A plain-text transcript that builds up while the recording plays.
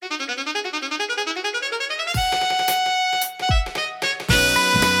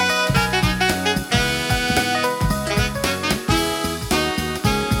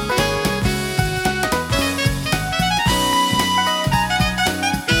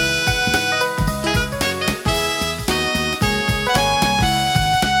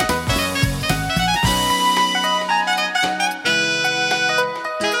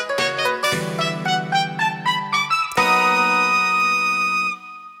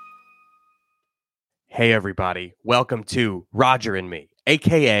Hey, everybody. Welcome to Roger and Me,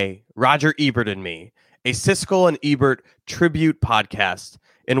 aka Roger Ebert and Me, a Siskel and Ebert tribute podcast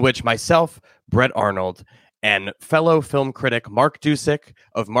in which myself, Brett Arnold, and fellow film critic Mark Dusick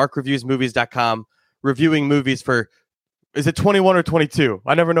of MarkReviewsMovies.com reviewing movies for, is it 21 or 22?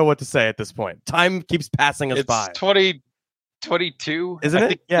 I never know what to say at this point. Time keeps passing us by. It's 2022, Isn't I it?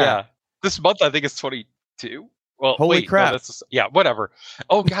 think. Yeah. This month, I think it's 22. Well, Holy wait, crap. no, that's just, whatever.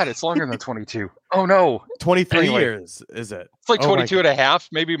 Oh God, it's longer than 22. Oh no, 23 Anyway. years, is it? it's like Oh my 22 and a half,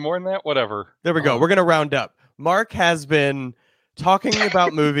 maybe more than that. Whatever. There we go. We're going to round up. Mark has been talking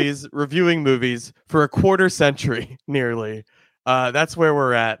about movies, reviewing movies for a quarter century, nearly. That's where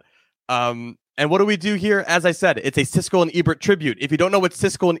we're at. And what do we do here? As I said, it's a Siskel and Ebert tribute. If you don't know what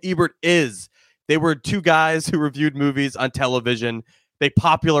Siskel and Ebert is, they were two guys who reviewed movies on television. They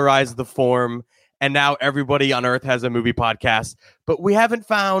popularized the form, and now everybody on Earth has a movie podcast. But we haven't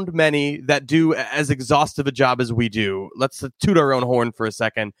found many that do as exhaustive a job as we do. Let's toot our own horn for a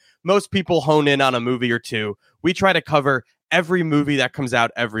second. Most people hone in on a movie or two. We try to cover every movie that comes out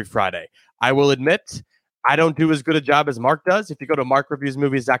every Friday. I will admit, I don't do as good a job as Mark does. If you go to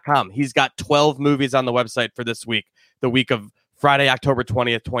markreviewsmovies.com, he's got 12 movies on the website for this week, the week of Friday, October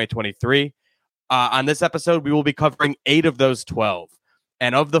 20th, 2023. On this episode, we will be covering 8 of those 12.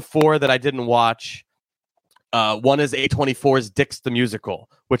 And of the 4 that I didn't watch, one is A24's Dick's the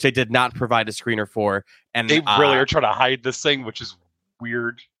Musical, which they did not provide a screener for. And They really are trying to hide this thing, which is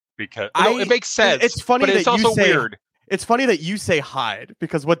weird because it makes sense. It's funny, but it's that you also say, weird. It's funny that you say hide,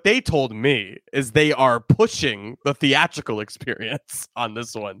 because what they told me is they are pushing the theatrical experience on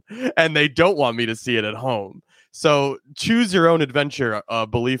this one, and they don't want me to see it at home. So choose your own adventure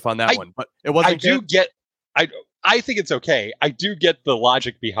belief on that one. But it wasn't. I think it's okay. I do get the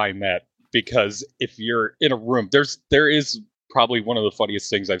logic behind that, because if you're in a room, there is probably one of the funniest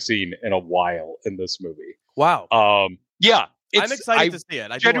things I've seen in a while in this movie. Wow. Yeah. I'm excited to see it.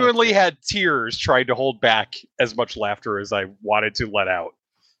 I genuinely had tears trying to hold back as much laughter as I wanted to let out.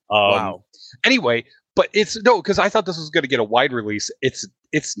 Wow. Anyway, but because I thought this was going to get a wide release. It's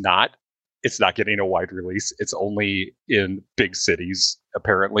not. It's not getting a wide release. It's only in big cities,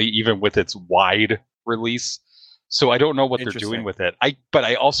 apparently, even with its wide release. So I don't know what they're doing with it. But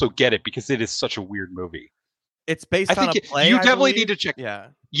I also get it, because it is such a weird movie. It's based on a play. You definitely need to check.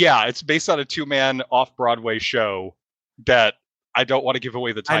 Yeah, it's based on a 2-man off-Broadway show that I don't want to give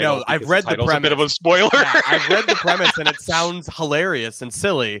away the title. I know. I've read the premise. A bit of a spoiler. Yeah, I've read the premise, and it sounds hilarious and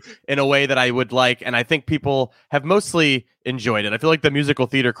silly in a way that I would like, and I think people have mostly enjoyed it. I feel like the musical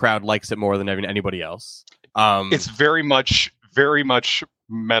theater crowd likes it more than anybody else. It's very much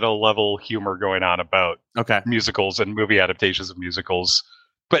meta level humor going on about musicals and movie adaptations of musicals,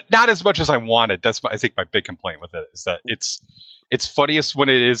 but not as much as I wanted. That's I think my big complaint with it is that it's funniest when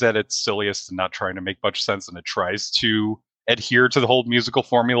it is at its silliest and not trying to make much sense, and it tries to adhere to the whole musical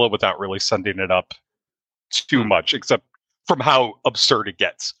formula without really sending it up too much, except from how absurd it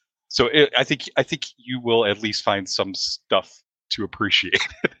gets. So I think you will at least find some stuff to appreciate.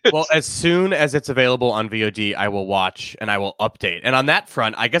 Well, as soon as it's available on VOD, I will watch and I will update. And on that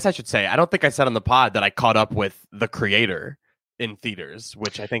front, I guess I should say, I don't think I said on the pod that I caught up with The Creator in theaters,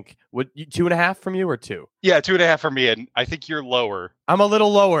 which I think 2.5 from you, or 2? Yeah, 2.5 for me, and I think you're lower. I'm a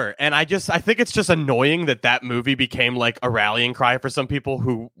little lower, and I think it's just annoying that movie became like a rallying cry for some people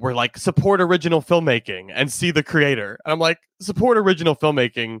who were like, support original filmmaking and see The Creator. And I'm like, support original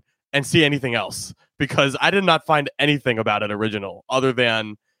filmmaking and see anything else, because I did not find anything about it original other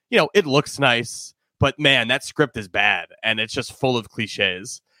than, it looks nice, but man, that script is bad, and it's just full of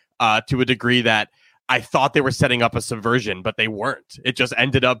cliches to a degree that I thought they were setting up a subversion, but they weren't. It just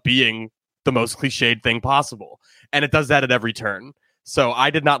ended up being the most cliched thing possible, and it does that at every turn. So I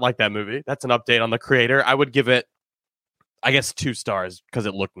did not like that movie. That's an update on The Creator. I would give it, I guess, 2 stars because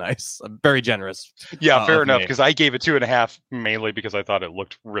it looked nice. I'm very generous. Yeah, fair enough. Because I gave it 2.5 mainly because I thought it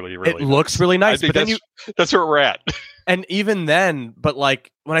looked really, really. It looks really nice, but then that's where we're at. And even then, but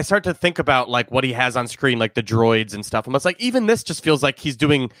like when I start to think about like what he has on screen, like the droids and stuff, I'm just like, even this just feels like he's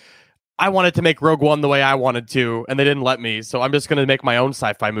doing. I wanted to make Rogue One the way I wanted to, and they didn't let me, so I'm just going to make my own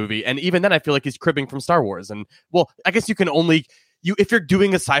sci-fi movie. And even then, I feel like he's cribbing from Star Wars. And well, I guess you can only if you're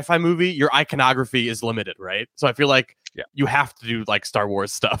doing a sci-fi movie, your iconography is limited, right? So I feel like you have to do like Star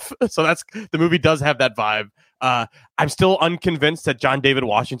Wars stuff. So the movie does have that vibe. I'm still unconvinced that John David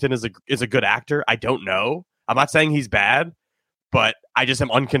Washington is a good actor. I don't know. I'm not saying he's bad, but I just am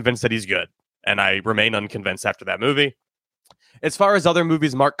unconvinced that he's good, and I remain unconvinced after that movie. As far as other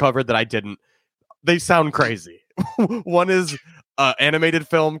movies Mark covered that I didn't, they sound crazy. One is an animated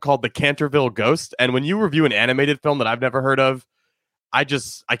film called The Canterville Ghost, and when you review an animated film that I've never heard of, I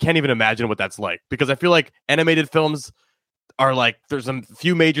can't even imagine what that's like, because I feel like animated films are like, there's a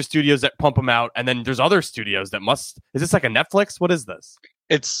few major studios that pump them out, and then there's other studios that must. Is this like a Netflix? What is this?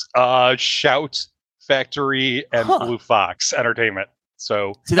 It's Shout Factory and Blue Fox Entertainment.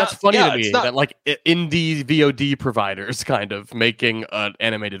 So see, that's funny to me that like indie VOD providers kind of making an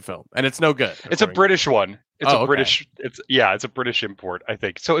animated film, and it's no good. It's a British one. It's British. It's a British import, I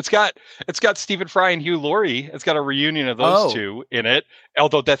think. So it's got Stephen Fry and Hugh Laurie. It's got a reunion of those two in it.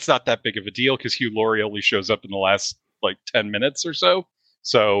 Although that's not that big of a deal because Hugh Laurie only shows up in the last like 10 minutes or so.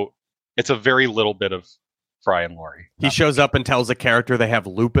 So it's a very little bit of Fry and Laurie. He shows up and tells a character they have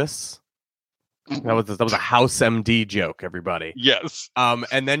lupus. That was a House MD joke, everybody. Yes.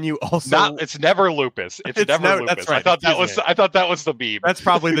 And then you also it's never lupus. It's never lupus. That's right. I thought that was the meme. That's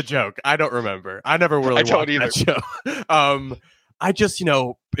probably the joke. I don't remember. I never really watched that show. I just,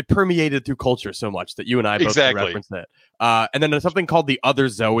 it permeated through culture so much that you and I both referenced it. And then there's something called The Other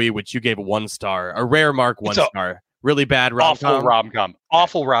Zoe, which you gave a 1 star, a rare mark 1 star. Really bad rom-com.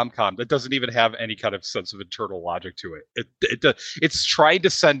 Awful rom-com that doesn't even have any kind of sense of internal logic to it. It's trying to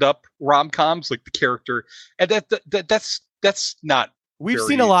send up rom-coms like the character, and that's not. We've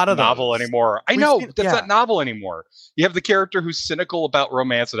seen a lot of novel those. Anymore. That's not novel anymore. You have the character who's cynical about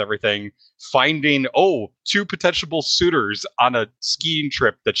romance and everything, finding 2 potential suitors on a skiing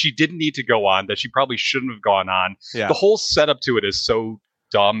trip that she didn't need to go on, that she probably shouldn't have gone on. Yeah. The whole setup to it is so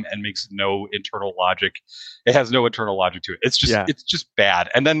dumb and makes no internal logic. It has no internal logic to it. It's just bad.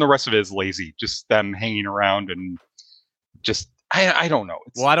 And then the rest of it is lazy. Just them hanging around and just I don't know.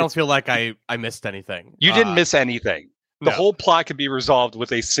 I don't feel like I missed anything. You didn't miss anything. The whole plot could be resolved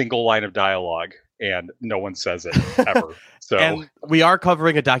with a single line of dialogue, and no one says it ever. So and we are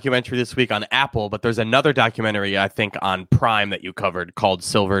covering a documentary this week on Apple, but there's another documentary I think on Prime that you covered called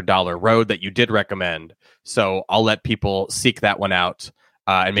Silver Dollar Road that you did recommend. So I'll let people seek that one out.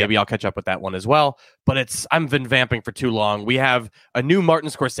 And maybe I'll catch up with that one as well. But I've been vamping for too long. We have a new Martin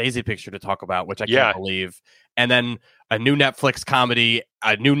Scorsese picture to talk about, which I can't believe. And then a new Netflix comedy,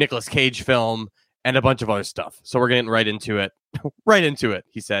 a new Nicolas Cage film, and a bunch of other stuff. So we're getting right into it. Right into it,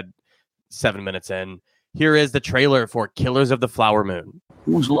 he said 7 minutes in. Here is the trailer for Killers of the Flower Moon.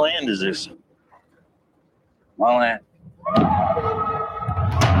 Whose land is this? My land.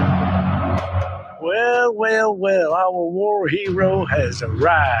 Well, our war hero has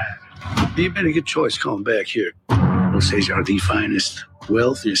arrived. You made a good choice coming back here. Osage are the finest,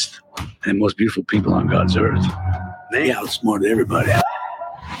 wealthiest, and most beautiful people on God's earth. They outsmart everybody.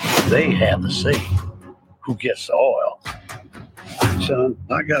 They have the say who gets the oil. Son,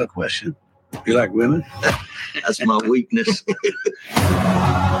 I got a question. You like women? That's my weakness.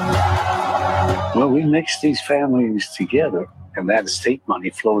 Well, we mix these families together, and that estate money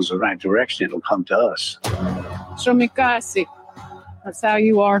flows the right direction. It'll come to us. Shomikasi. That's how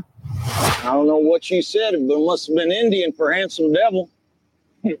you are. I don't know what you said, but it must have been Indian for handsome devil.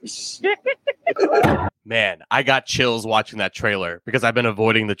 Man, I got chills watching that trailer because I've been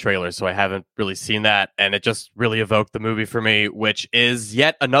avoiding the trailer, so I haven't really seen that. And it just really evoked the movie for me, which is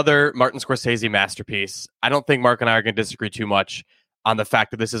yet another Martin Scorsese masterpiece. I don't think Mark and I are going to disagree too much on the fact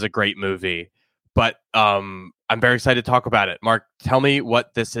that this is a great movie. But I'm very excited to talk about it. Mark, tell me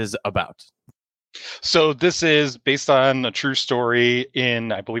what this is about. So this is based on a true story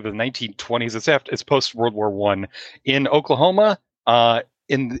in, I believe, the 1920s. It's post World War I in Oklahoma,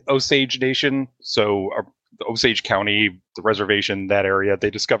 in the Osage Nation. So the Osage County, the reservation, that area, they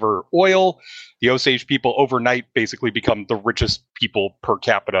discover oil. The Osage people overnight basically become the richest people per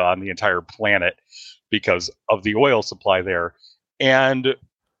capita on the entire planet because of the oil supply there. And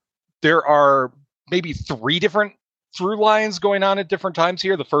there are maybe 3 different through lines going on at different times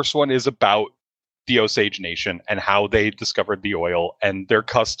here. The first one is about the Osage Nation and how they discovered the oil and their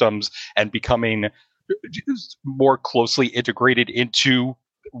customs and becoming more closely integrated into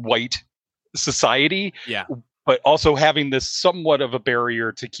white society. Yeah. But also having this somewhat of a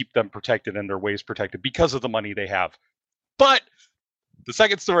barrier to keep them protected and their ways protected because of the money they have. But the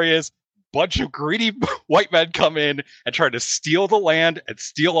second story is bunch of greedy white men come in and try to steal the land and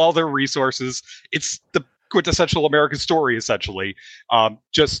steal all their resources. It's the quintessential American story, essentially.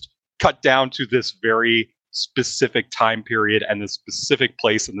 Just cut down to this very specific time period and this specific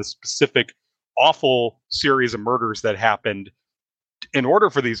place and this specific awful series of murders that happened in order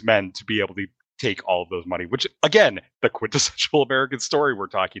for these men to be able to take all of those money, which, again, the quintessential American story we're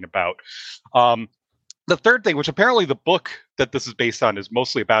talking about. The third thing, which apparently the book that this is based on is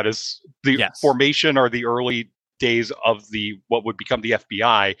mostly about, is the formation or the early days of what would become the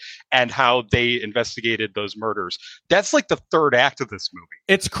FBI and how they investigated those murders. That's like the third act of this movie.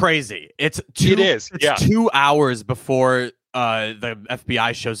 It's crazy. It's 2 2 hours before the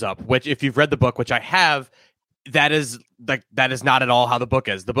FBI shows up, which if you've read the book, which I have, that is not at all how the book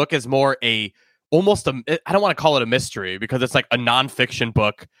is. The book is more I don't want to call it a mystery because it's like a nonfiction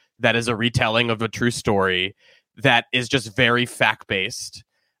book that is a retelling of a true story that is just very fact-based.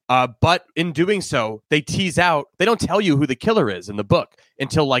 But in doing so, they don't tell you who the killer is in the book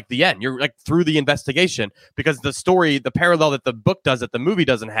until like the end. You're like through the investigation, because the parallel that the book does that the movie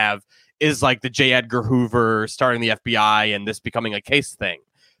doesn't have is like the J. Edgar Hoover starting the FBI and this becoming a case thing.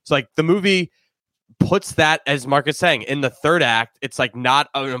 So like the movie puts that, as Mark is saying, in the third act. It's like not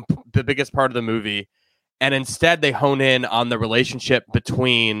the biggest part of the movie. And instead they hone in on the relationship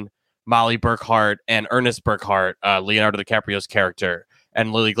between Molly Burkhart and Ernest Burkhart, Leonardo DiCaprio's character,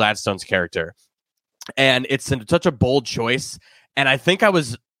 and Lily Gladstone's character. And it's such a bold choice. And I think I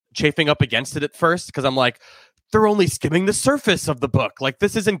was chafing up against it at first because I'm like, they're only skimming the surface of the book. Like,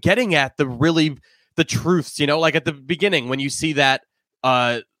 this isn't getting at the truths, like at the beginning when you see that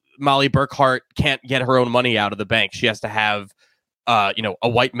Molly Burkhart can't get her own money out of the bank. She has to have a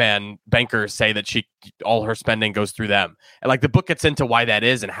white man banker say that all her spending goes through them. And like the book gets into why that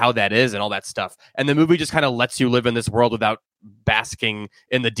is and how that is and all that stuff. And the movie just kind of lets you live in this world without basking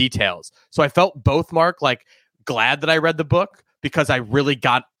in the details. So I felt both, Mark, like glad that I read the book because I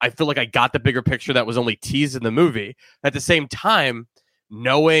feel like I got the bigger picture that was only teased in the movie. At the same time,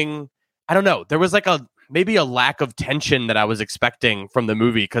 knowing, I don't know, there was like maybe a lack of tension that I was expecting from the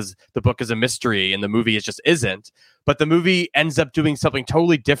movie because the book is a mystery and the movie just isn't. But the movie ends up doing something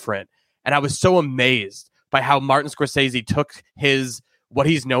totally different. And I was so amazed by how Martin Scorsese took what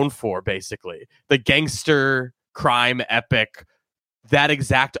he's known for, basically, the gangster crime epic, that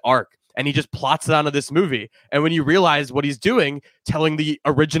exact arc. And he just plots it onto this movie. And when you realize what he's doing, telling the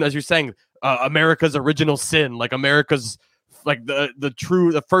original, as you're saying, America's original sin, like America's, like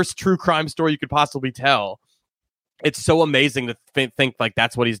the first true crime story you could possibly tell. It's so amazing to think like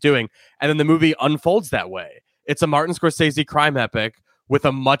that's what he's doing. And then the movie unfolds that way. It's a Martin Scorsese crime epic with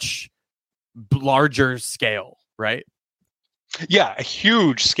a much larger scale, right? Yeah, a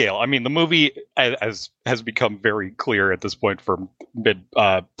huge scale. I mean, the movie, as has become very clear at this point from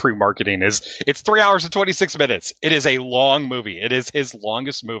pre-marketing, it's 3 hours and 26 minutes. It is a long movie. It is his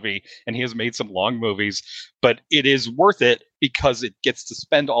longest movie, and he has made some long movies, but it is worth it because it gets to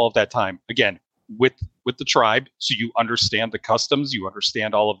spend all of that time, again, with the tribe, so you understand the customs, you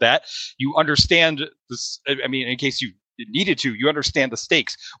understand all of that. You understand this, I mean, in case you needed to, you understand the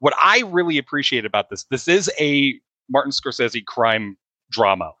stakes. What I really appreciate about this is a Martin Scorsese crime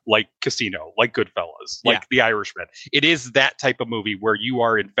drama, like Casino, like Goodfellas, like The Irishman. It is that type of movie where you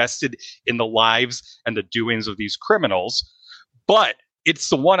are invested in the lives and the doings of these criminals. But it's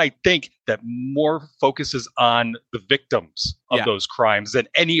the one, I think, that more focuses on the victims of those crimes than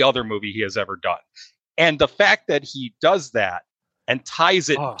any other movie he has ever done. And the fact that he does that and ties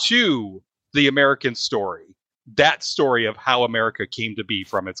it to the American story, that story of how America came to be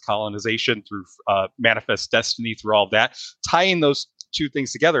from its colonization through Manifest Destiny, through all that, tying those two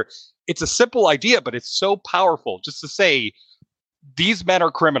things together. It's a simple idea, but it's so powerful just to say, these men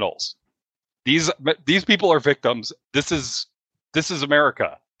are criminals. These people are victims. This is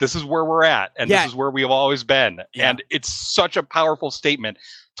America. This is where we're at. And this is where we have always been. Yeah. And it's such a powerful statement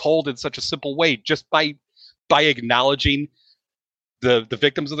told in such a simple way, just by acknowledging the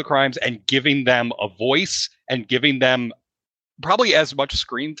victims of the crimes and giving them a voice and giving them probably as much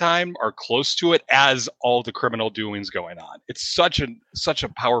screen time or close to it as all the criminal doings going on. It's such a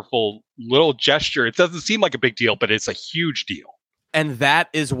powerful little gesture. It doesn't seem like a big deal, but it's a huge deal. And that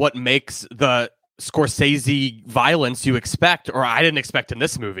is what makes the Scorsese violence you expect, or I didn't expect in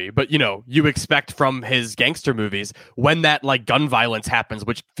this movie, but you expect from his gangster movies, when that like gun violence happens,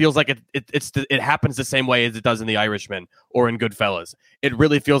 which feels like it happens the same way as it does in The Irishman or in Goodfellas. It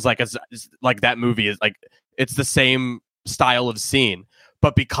really feels like it's like that movie is like, it's the same style of scene,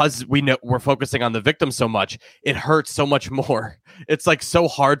 but because we're focusing on the victim so much, it hurts so much more. It's like so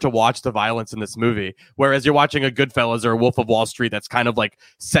hard to watch the violence in this movie, whereas you're watching a Goodfellas or a Wolf of Wall Street that's kind of like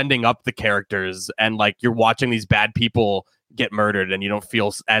sending up the characters, and like you're watching these bad people get murdered and you don't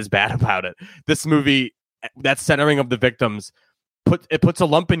feel as bad about it. This movie, that centering of the victims, puts a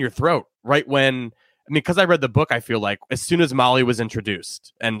lump in your throat right when, because I read the book, I feel like as soon as Molly was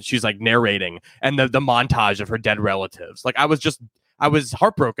introduced and she's like narrating and the montage of her dead relatives, like I was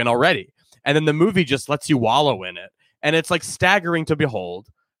heartbroken already. And then the movie just lets you wallow in it. And it's like staggering to behold.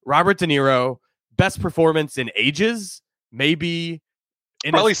 Robert De Niro, best performance in ages, maybe.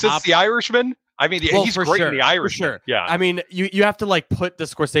 Probably since The Irishman. I mean, he's great in The Irishman. For sure. Yeah. I mean, you have to like put the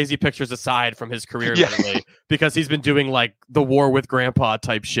Scorsese pictures aside from his career lately, because he's been doing like the War with Grandpa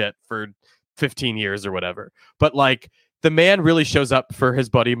type shit for 15 years or whatever. But like the man really shows up for his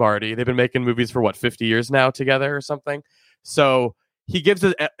buddy Marty. They've been making movies for 50 years now together or something. So he gives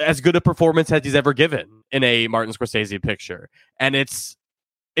as good a performance as he's ever given in a Martin Scorsese picture. And it's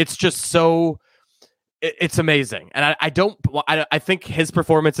just so, it's amazing. And I think his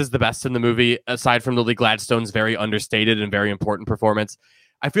performance is the best in the movie, aside from Lily Gladstone's very understated and very important performance.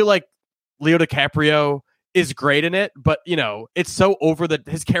 I feel like Leo DiCaprio is great in it, but it's so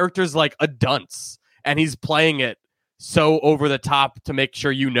his character's like a dunce, and he's playing it so over the top to make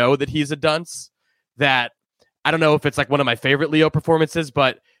sure that he's a dunce, that I don't know if it's like one of my favorite Leo performances,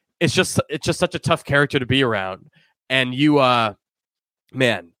 but it's just such a tough character to be around. And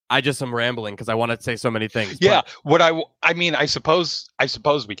man, I just am rambling because I want to say so many things. Yeah, but I suppose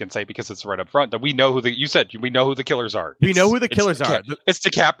we can say, because it's right up front, that we know who the killers are. We know who the killers are. It's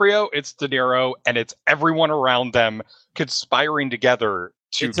DiCaprio, it's De Niro, and it's everyone around them conspiring together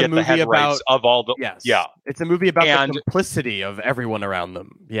to get the head rights of all the. Yes. Yeah. It's a movie about the complicity of everyone around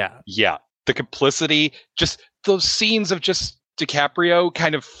them. Yeah. Yeah. The complicity, just those scenes of just DiCaprio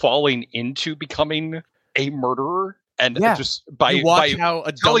kind of falling into becoming a murderer. And just by how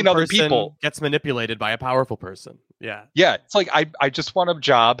a telling other people gets manipulated by a powerful person. Yeah. Yeah. It's like, I just want a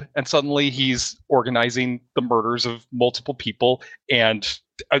job. And suddenly he's organizing the murders of multiple people and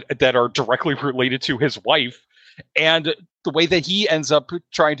that are directly related to his wife. And the way that he ends up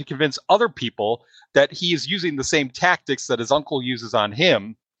trying to convince other people that he is using the same tactics that his uncle uses on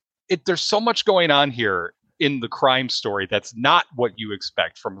him. There's so much going on here in the crime story that's not what you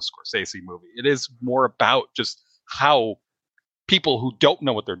expect from a Scorsese movie. It is more about just how people who don't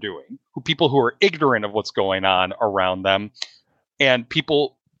know what they're doing, people who are ignorant of what's going on around them, and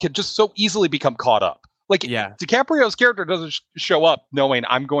people can just so easily become caught up. Like, DiCaprio's character doesn't show up knowing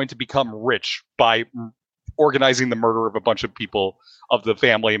I'm going to become rich by organizing the murder of a bunch of people of the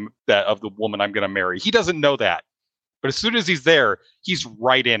family of the woman I'm going to marry. He doesn't know that. But as soon as he's there, he's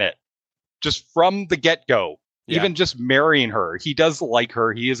right in it. Just from the get-go. Even just marrying her, he does like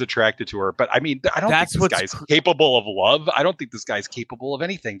her. He is attracted to her. But I mean, I don't think this guy's capable of love. I don't think this guy's capable of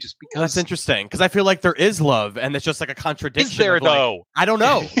anything. Just because that's interesting, because I feel like there is love, and it's just like a contradiction. Is there though? I don't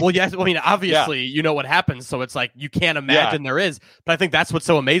know. Well, yes. I mean, obviously, you know what happens, so it's like you can't imagine there is. But I think that's what's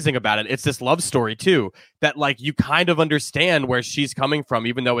so amazing about it. It's this love story too, that like you kind of understand where she's coming from,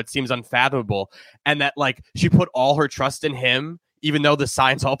 even though it seems unfathomable, and that like she put all her trust in him, even though the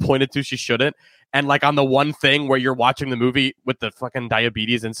signs all pointed to she shouldn't. And like on the one thing where you're watching the movie with the fucking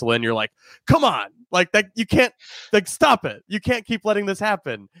diabetes insulin, you're like, come on, like that, you can't, like, stop it. You can't keep letting this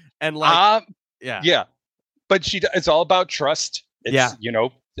happen. And like, but it's all about trust. It's,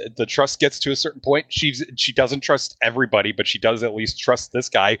 the trust gets to a certain point. She doesn't trust everybody, but she does at least trust this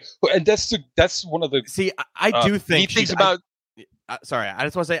guy. And that's one of the, I do think he thinks about, sorry, I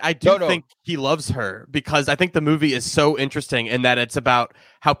just want to say I do think he loves her, because I think the movie is so interesting in that it's about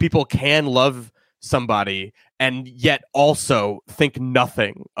how people can love somebody and yet also think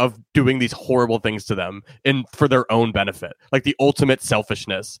nothing of doing these horrible things to them for their own benefit, like the ultimate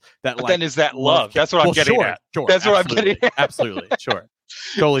selfishness. But then is that love? That's what I'm getting at. Sure, that's what I'm getting at. Absolutely, sure.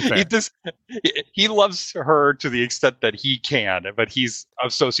 Totally fair. He loves her to the extent that he can, but he's a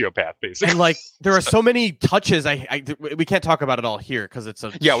sociopath, basically. And like, there are so many touches. We can't talk about it all here because it's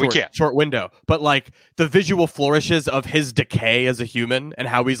a short window. But like the visual flourishes of his decay as a human and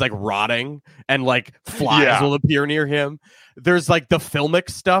how he's like rotting and like flies will appear near him. There's like the filmic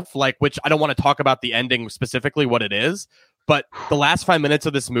stuff, like, which I don't want to talk about the ending specifically what it is, but the last 5 minutes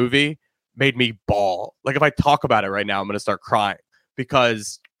of this movie made me bawl. Like if I talk about it right now, I'm going to start crying.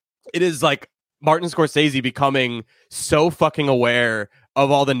 Because it is like Martin Scorsese becoming so fucking aware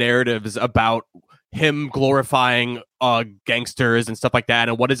of all the narratives about him glorifying gangsters and stuff like that,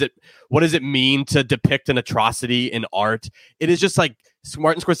 and what does it mean to depict an atrocity in art? It is just like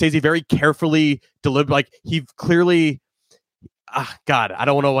Martin Scorsese very carefully delivered. Like he clearly, God, I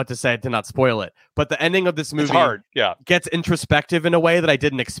don't know what to say to not spoil it. But the ending of this movie gets introspective in a way that I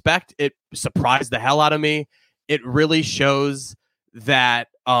didn't expect. It surprised the hell out of me. It really shows that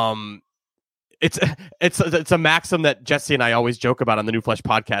it's a maxim that Jesse and I always joke about on the New Flesh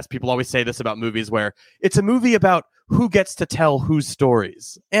podcast. People always say this about movies, where it's a movie about who gets to tell whose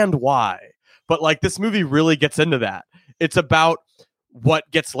stories and why. But like this movie really gets into that. It's about what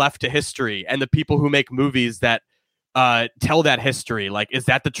gets left to history and the people who make movies that tell that history. Like, is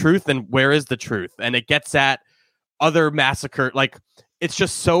that the truth? And where is the truth? And it gets at other massacre. Like, it's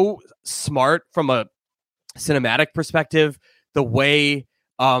just so smart from a cinematic perspective. The way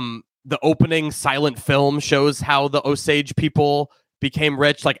the opening silent film shows how the Osage people became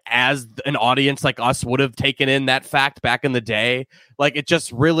rich, like as an audience like us would have taken in that fact back in the day. Like it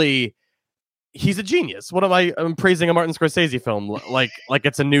just really, he's a genius. I'm praising a Martin Scorsese film like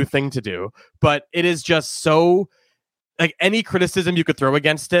it's a new thing to do, but it is just so like any criticism you could throw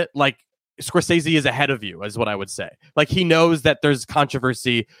against it, like Scorsese is ahead of you, is what I would say. Like he knows that there's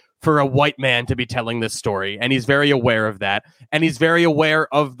controversy for a white man to be telling this story, and he's very aware of that, and he's very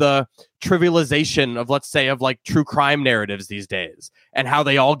aware of the trivialization of, let's say, of like true crime narratives these days and how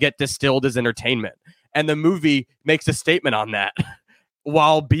they all get distilled as entertainment. And the movie makes a statement on that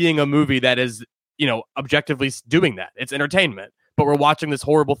while being a movie that is, you know, objectively doing that. It's entertainment, but we're watching this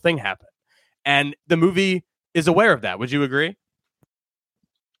horrible thing happen. And the movie is aware of that. Would you agree?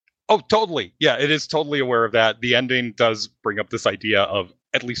 Oh, totally. Yeah, it is totally aware of that. The ending does bring up this idea of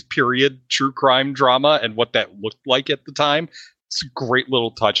at least period true crime drama and what that looked like at the time. It's a great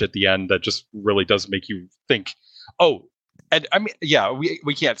little touch at the end that just really does make you think, oh, and I mean, yeah,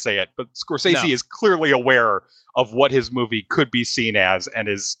 we can't say it, but Scorsese is clearly aware of what his movie could be seen as and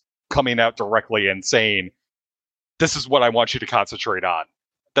is coming out directly and saying, this is what I want you to concentrate on.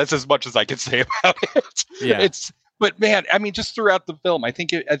 That's as much as I can say about it. Yeah. But man, I mean, just throughout the film, I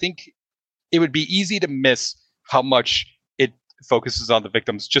think it would be easy to miss how much it focuses on the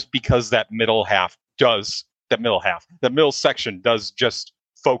victims just because that middle section does just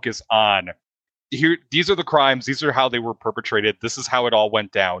focus on here. These are the crimes. These are how they were perpetrated. This is how it all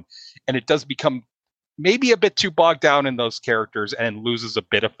went down. And it does become maybe a bit too bogged down in those characters and loses a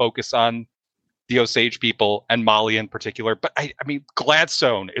bit of focus on the Osage people and Molly in particular. But I mean,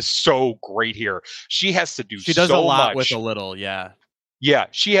 Gladstone is so great here. She has to do so much. She does a lot with a little, yeah. Yeah,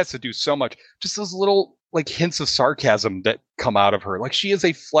 she has to do so much. Just those little like hints of sarcasm that come out of her. Like she is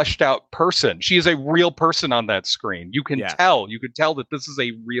a fleshed out person. She is a real person on that screen. You can tell that this is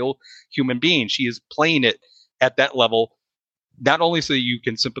a real human being. She is playing it at that level, not only so you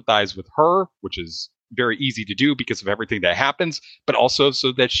can sympathize with her, which is very easy to do because of everything that happens, but also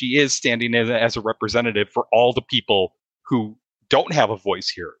so that she is standing as a representative for all the people who don't have a voice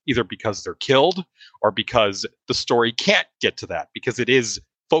here, either because they're killed or because the story can't get to that, because it is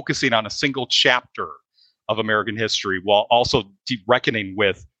focusing on a single chapter of American history while also reckoning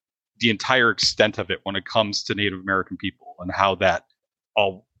with the entire extent of it when it comes to Native American people and how that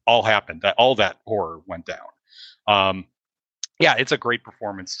all happened, that all that horror went down. Yeah, it's a great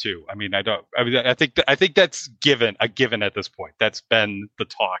performance too. I mean, I think that's a given at this point. That's been the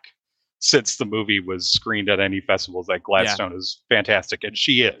talk since the movie was screened at any festivals. That Gladstone is fantastic, and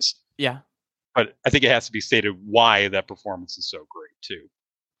she is. Yeah, but I think it has to be stated why that performance is so great too.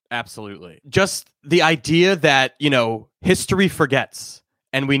 Absolutely. Just the idea that, you know, history forgets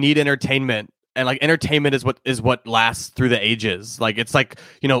and we need entertainment, and like entertainment is what lasts through the ages. Like it's like,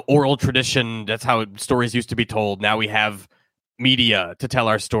 you know, oral tradition. That's how stories used to be told. Now we have media to tell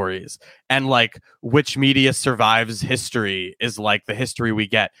our stories, and like which media survives history is like the history we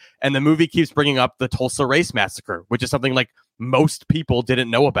get. And the movie keeps bringing up the Tulsa Race Massacre, which is something like most people didn't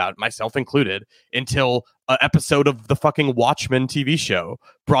know about, myself included, until an episode of the fucking Watchmen TV show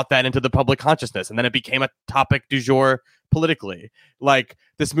brought that into the public consciousness, and then it became a topic du jour politically. Like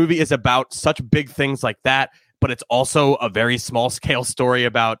this movie is about such big things like that, but it's also a very small scale story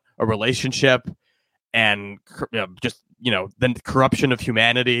about a relationship and just, you know, the corruption of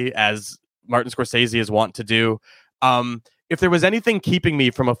humanity, as Martin Scorsese is wont to do. If there was anything keeping me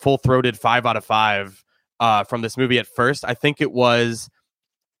from a full-throated 5 out of 5 from this movie at first, I think it was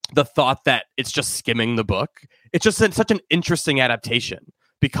the thought that it's just skimming the book. It's just such an interesting adaptation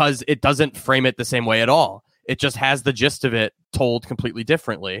because it doesn't frame it the same way at all. It just has the gist of it told completely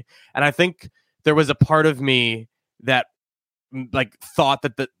differently. And I think there was a part of me that like thought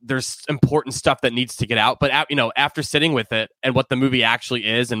that there's important stuff that needs to get out, but you know, after sitting with it and what the movie actually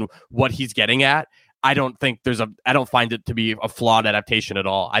is and what he's getting at, I don't find it to be a flawed adaptation at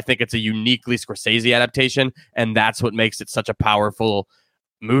all. I think it's a uniquely Scorsese adaptation, and that's what makes it such a powerful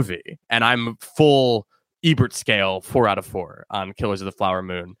movie. And I'm full Ebert scale 4 out of 4 on Killers of the Flower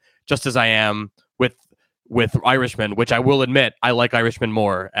Moon, just as I am with Irishman, which I will admit I like Irishman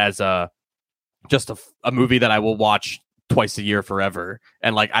more as a movie that I will watch twice a year forever.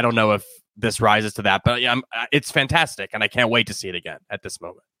 And like, I don't know if this rises to that, but yeah, it's fantastic, and I can't wait to see it again at this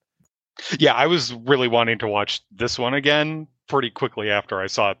moment. Yeah, I was really wanting to watch this one again pretty quickly after I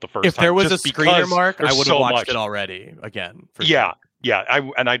saw it the first time. If there was a screener, Mark, I would have watched it already again. Yeah,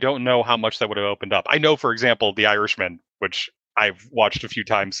 I don't know how much that would have opened up. I know, for example, The Irishman, which I've watched a few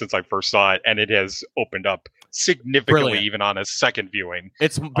times since I first saw it, and it has opened up significantly. Brilliant. Even on a second viewing.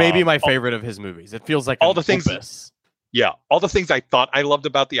 It's maybe my favorite of his movies. It feels like all the things. Opus. Yeah, all the things I thought I loved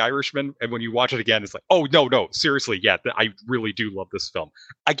about The Irishman, and when you watch it again, it's like, oh, no, seriously, yeah, I really do love this film.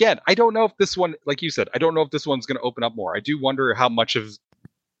 Again, I don't know if this one, like you said, I don't know if this one's going to open up more. I do wonder how much of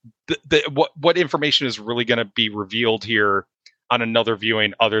what information is really going to be revealed here on another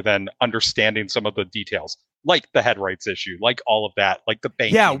viewing, other than understanding some of the details, like the head rights issue, like all of that, like the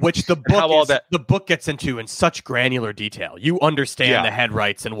banking. Yeah, which the book gets into in such granular detail. You understand the head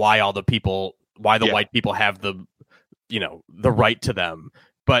rights and why all the people, why the white people have the, the right to them.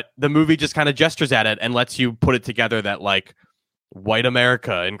 But the movie just kind of gestures at it and lets you put it together that like white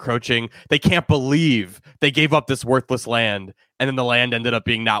America encroaching, they can't believe they gave up this worthless land, and then the land ended up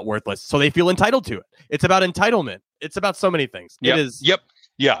being not worthless, so they feel entitled to it. It's about entitlement. It's about so many things. It is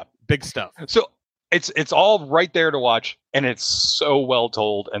big stuff. So it's all right there to watch, and it's so well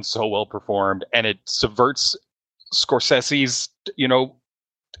told and so well performed, and it subverts Scorsese's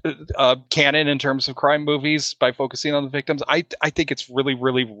canon in terms of crime movies by focusing on the victims. I think it's really,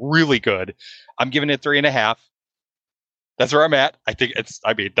 really, really good. I'm giving it 3.5. That's where I'm at. I think it's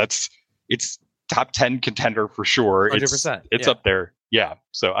top 10 contender for sure. 100%. It's up there. Yeah.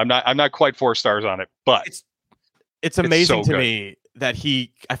 So I'm not quite 4 stars on it, but it's amazing to me that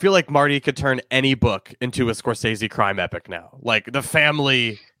I feel like Marty could turn any book into a Scorsese crime epic now. Like, the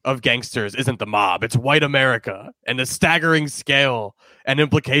family of gangsters isn't the mob, it's white America, and the staggering scale and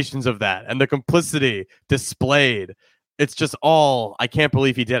implications of that and the complicity displayed. It's just I can't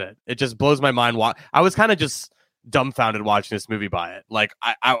believe he did it. It just blows my mind. I was kind of just dumbfounded watching this movie by it. Like,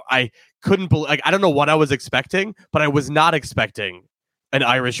 I couldn't believe, like, I don't know what I was expecting, but I was not expecting an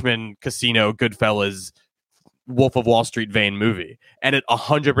Irishman, Casino, Goodfellas, Wolf of Wall Street vein movie, and it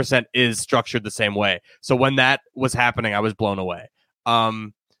 100% is structured the same way. So when that was happening, I was blown away.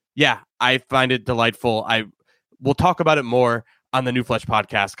 I find it delightful. We'll talk about it more on the New Flesh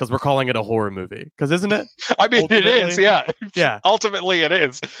podcast, because we're calling it a horror movie, because isn't it? I mean, it is. Yeah. Ultimately it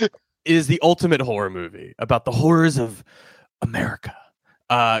is. It is the ultimate horror movie about the horrors of America.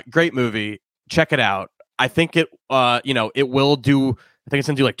 Great movie. Check it out. I think it will do, I think it's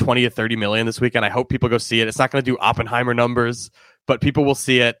going to do like 20 to 30 million this weekend. I hope people go see it. It's not going to do Oppenheimer numbers, but people will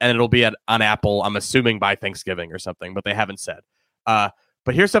see it, and it'll be on Apple, I'm assuming by Thanksgiving or something, but they haven't said. But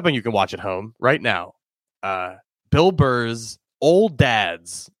here's something you can watch at home right now. Bill Burr's Old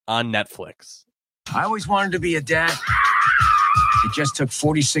Dads on Netflix. I always wanted to be a dad. It just took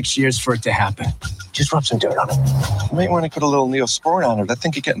 46 years for it to happen. Just rub some dirt on it. You might want to put a little Neosporin on it. I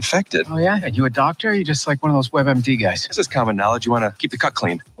think you get infected. Oh, yeah? Are you a doctor? Or are you just like one of those WebMD guys? This is common knowledge. You want to keep the cut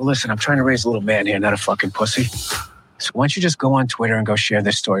clean. Well, listen, I'm trying to raise a little man here, not a fucking pussy. So why don't you just go on Twitter and go share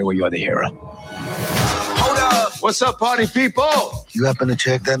this story where you're the hero? Hold up! What's up, party people? You happen to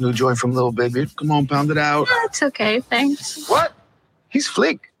check that new joint from Little Baby? Come on, pound it out. That's okay, thanks. What? He's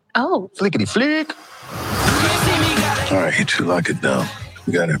flick. Oh. Flickety flick. All right, you two lock it down.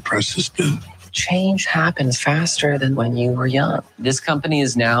 We gotta impress this dude. Change happens faster than when you were young. This company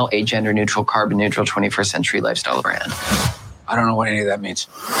is now a gender-neutral, carbon-neutral 21st century lifestyle brand. I don't know what any of that means.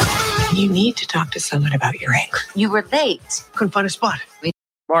 You need to talk to someone about your anger. You were late. Couldn't find a spot.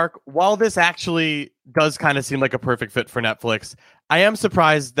 Mark, while this actually does kind of seem like a perfect fit for Netflix, I am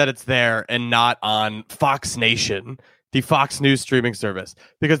surprised that it's there and not on Fox Nation, the Fox News streaming service,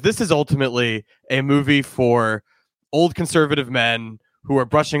 because this is ultimately a movie for old conservative men who are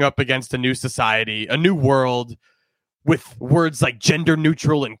brushing up against a new society, a new world, with words like gender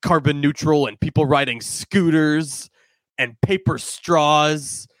neutral and carbon neutral and people riding scooters and paper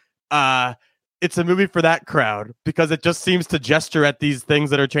straws. It's a movie for that crowd, because it just seems to gesture at these things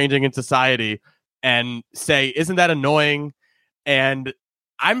that are changing in society and say, isn't that annoying? And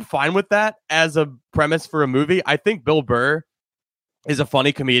I'm fine with that as a premise for a movie. I think Bill Burr is a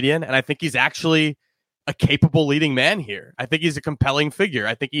funny comedian, and I think he's actually a capable leading man here. I think he's a compelling figure.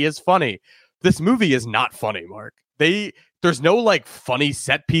 I think he is funny. This movie is not funny, Mark. There's no like funny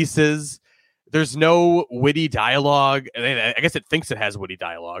set pieces. There's no witty dialogue. I guess it thinks it has witty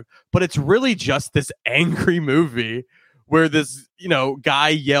dialogue, but it's really just this angry movie where this, guy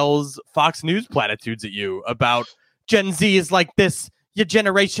yells Fox News platitudes at you about Gen Z is like this, your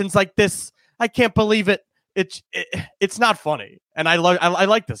generation's like this. I can't believe it. It's not funny, and I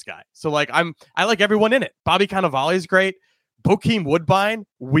like this guy. So like I like everyone in it. Bobby Cannavale is great. Bokeem Woodbine,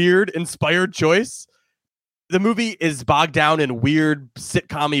 weird inspired choice. The movie is bogged down in weird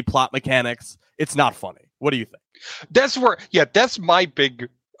sitcom-y plot mechanics. It's not funny. What do you think? That's my big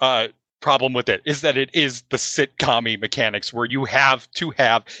problem with it, is that it is the sitcom-y mechanics where you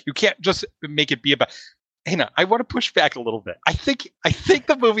can't just make it be about. Hang on, I want to push back a little bit. I think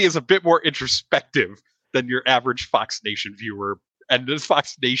the movie is a bit more introspective than your average Fox Nation viewer. And this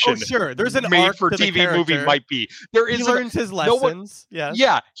Fox Nation, sure, there's an made arc for to the TV character. Movie might be. He learns his lessons.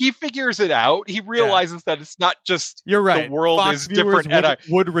 Yeah, he figures it out. He realizes that it's not just you're right. The world Fox is different.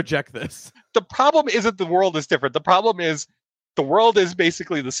 Would reject this. The problem isn't the world is different. The problem is the world is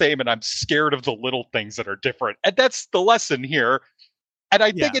basically the same, and I'm scared of the little things that are different. And that's the lesson here. And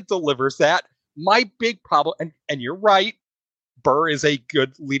I think it delivers that. My big problem, and you're right, Burr is a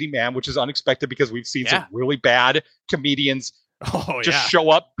good leading man, which is unexpected because we've seen some really bad comedians show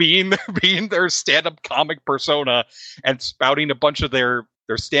up being their stand-up comic persona and spouting a bunch of their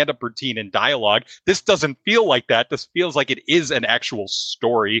stand-up routine and dialogue. This doesn't feel like that. This feels like it is an actual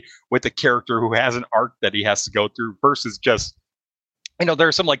story with a character who has an arc that he has to go through versus just,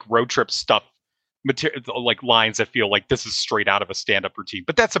 there's some like road trip stuff, like lines that feel like this is straight out of a stand-up routine,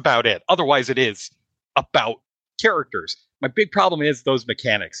 but that's about it. Otherwise, it is about characters. My big problem is those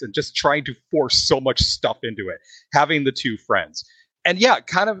mechanics and just trying to force so much stuff into it. Having the two friends, and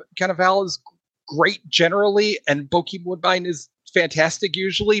kind of Val is great generally, and Bokeem Woodbine is fantastic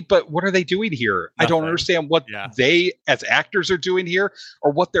usually. But what are they doing here? Nothing. I don't understand what they as actors are doing here,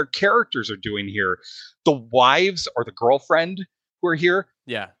 or what their characters are doing here. The wives or the girlfriend who are here,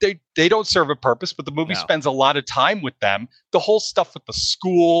 they don't serve a purpose. But the movie spends a lot of time with them. The whole stuff with the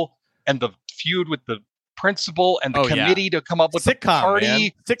school and the feud with the principal and the committee to come up with the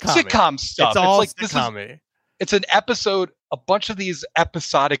party sitcom stuff. It's all like sitcom-y. It's an episode. A bunch of these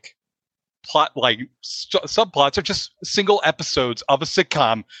episodic plot subplots are just single episodes of a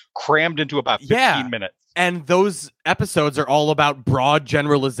sitcom crammed into about 15 minutes. And those episodes are all about broad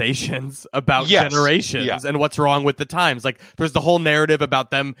generalizations about generations and what's wrong with the times. Like there's the whole narrative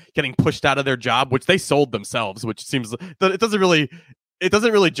about them getting pushed out of their job, which they sold themselves, which seems it doesn't really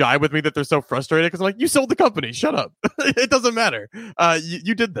jive with me that they're so frustrated because I'm like, you sold the company. Shut up. It doesn't matter.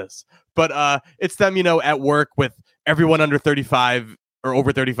 You did this. But it's them, at work with everyone under 35 or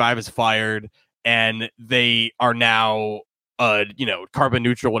over 35 is fired, and they are now, carbon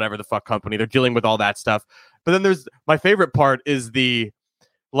neutral, whatever the fuck company. They're dealing with all that stuff. But then there's my favorite part is the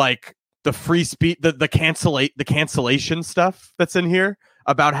free speech, the cancellation stuff that's in here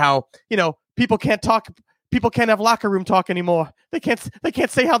about how, people can't talk. People can't have locker room talk anymore. They can't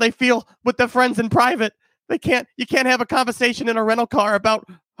say how they feel with their friends in private. You can't have a conversation in a rental car about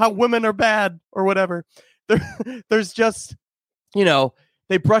how women are bad or whatever. There's just,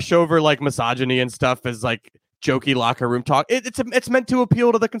 they brush over like misogyny and stuff as like jokey locker room talk. It's meant to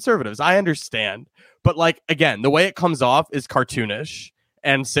appeal to the conservatives. I understand. But like, again, the way it comes off is cartoonish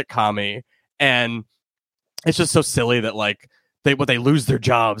and sitcom-y, and it's just so silly that like they lose their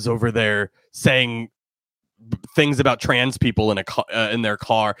jobs over there saying things about trans people in their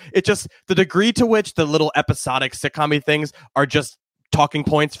car. It just, the degree to which the little episodic sitcom-y things are just talking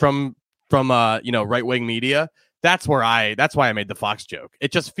points from right-wing media. That's why I made the Fox joke.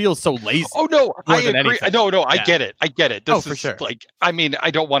 It just feels so lazy. Oh no, I agree. No, I get it. This for sure. Like, I mean,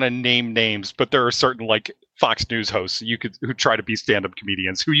 I don't want to name names, but there are certain like Fox News hosts who try to be stand-up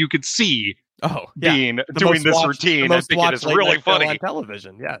comedians who you could see doing this routine and think it is really funny on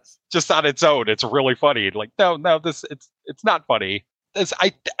television. Yes, just on its own, it's really funny. Like, no, it's not funny.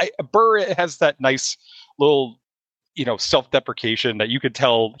 Burr has that nice little, self-deprecation that you could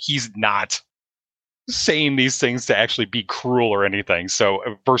tell he's not saying these things to actually be cruel or anything. So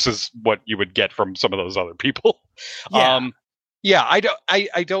versus what you would get from some of those other people. I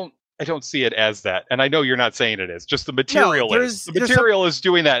don't see it as that. And I know you're not saying it is. Just the material is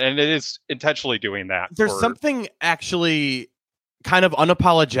doing that, and it is intentionally doing that. There's something actually kind of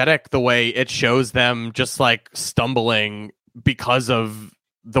unapologetic the way it shows them just like stumbling because of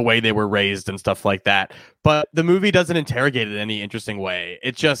the way they were raised and stuff like that. But the movie doesn't interrogate it in any interesting way.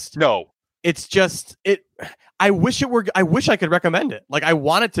 It just It's just I wish I could recommend it. Like, I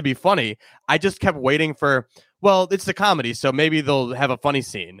want it to be funny. I just kept waiting for, well, it's a comedy, so maybe they'll have a funny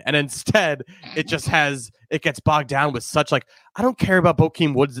scene. And instead, it gets bogged down with such like, I don't care about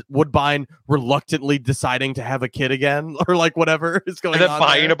Bokeem Woodbine reluctantly deciding to have a kid again or like whatever is going on. And then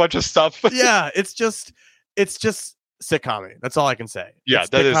buying a bunch of stuff. Yeah, it's just sitcom-y. That's all I can say. Yeah,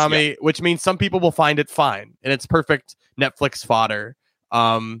 it's sitcom-y, which means some people will find it fine, and it's perfect Netflix fodder.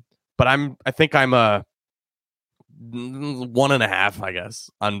 But I think I'm a 1.5, I guess,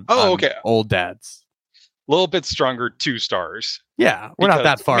 on Old Dads. A little bit stronger 2 stars. Yeah, we're not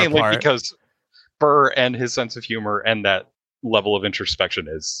that far mainly apart. Because Burr and his sense of humor and that level of introspection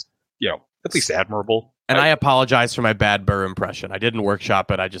is, at least admirable. And I apologize for my bad Burr impression. I didn't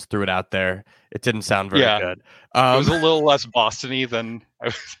workshop it. I just threw it out there. It didn't sound very good. It was a little less Boston-y than...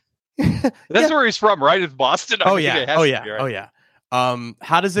 That's where he's from, right? It's Boston? Oh, yeah.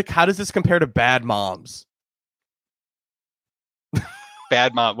 How does this compare to Bad Moms?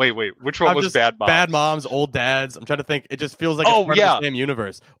 Bad Mom. Wait. Which one was Bad Moms? Bad Moms, Old Dads. I'm trying to think. It just feels like it's part of the same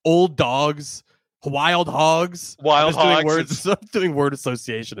universe. Old Dogs, Wild Hogs. I'm doing word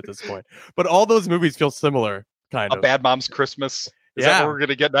association at this point. But all those movies feel similar. kind of. A Bad Mom's Christmas. Is that what we're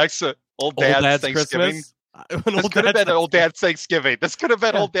gonna get next? Old Dad's Thanksgiving. This could have been Old Dad's Thanksgiving.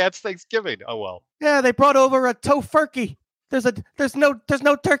 Old Dad's Thanksgiving. Oh well. Yeah, they brought over a tofurkey. There's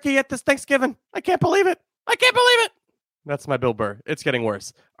no turkey at this Thanksgiving. I can't believe it. That's my Bill Burr. It's getting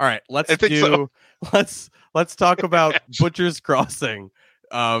worse. All right, let's talk about Butcher's Crossing,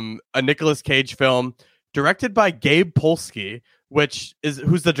 a Nicolas Cage film directed by Gabe Polsky,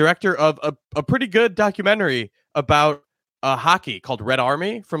 who's the director of a pretty good documentary about hockey called Red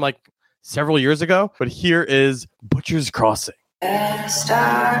Army from like several years ago. But here is Butcher's Crossing.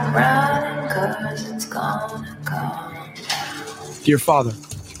 Start running 'cause it's gonna come. Dear Father,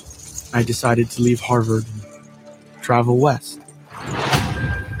 I decided to leave Harvard and travel west.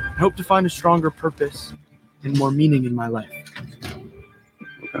 I hope to find a stronger purpose and more meaning in my life.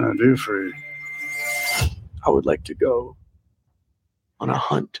 What can I do for you? I would like to go on a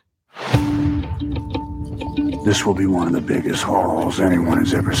hunt. This will be one of the biggest hauls anyone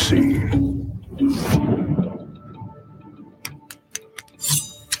has ever seen.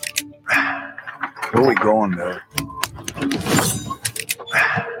 Where are we going there?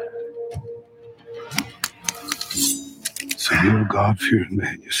 So you're a God-fearing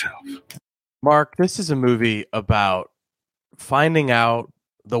man yourself. Mark, this is a movie about finding out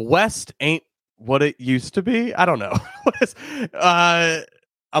the West ain't what it used to be. I don't know.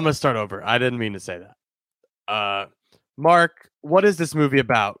 I'm going to start over. I didn't mean to say that. Mark, what is this movie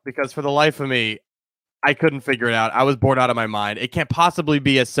about? Because for the life of me, I couldn't figure it out. I was bored out of my mind. It can't possibly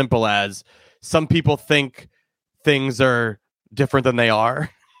be as simple as some people think things are different than they are.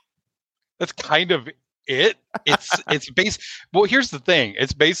 That's kind of it. It's based. Well, here's the thing.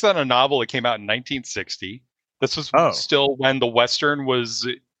 It's based on a novel that came out in 1960. This was still when the Western was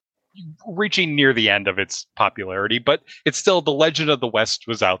reaching near the end of its popularity, but it's still the legend of the West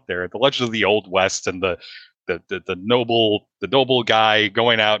was out there. The legend of the Old West and the noble guy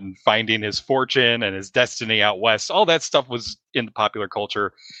going out and finding his fortune and his destiny out west. All that stuff was in the popular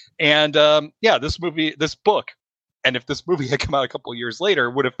culture. And this book, and if this movie had come out a couple of years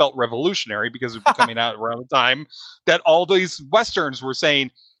later, would have felt revolutionary because it was coming out around the time that all these Westerns were saying,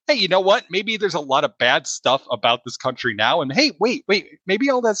 hey, you know what? Maybe there's a lot of bad stuff about this country now. And hey, wait, maybe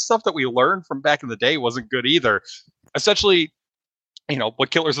all that stuff that we learned from back in the day wasn't good either. Essentially, what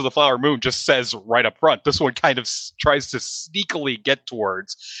Killers of the Flower Moon just says right up front, this one kind of tries to sneakily get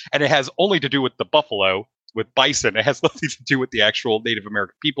towards, and it has only to do with the buffalo, with bison. It has nothing to do with the actual Native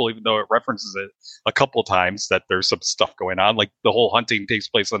American people, even though it references it a couple times that there's some stuff going on, like the whole hunting takes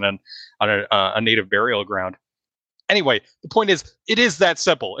place on a native burial ground. Anyway, the point is, it is that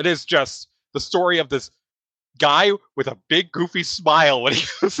simple. It is just the story of this guy with a big goofy smile when he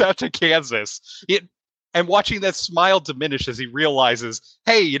goes out to Kansas. And watching that smile diminish as he realizes,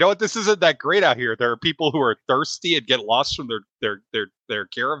 hey, you know what? This isn't that great out here. There are people who are thirsty and get lost from their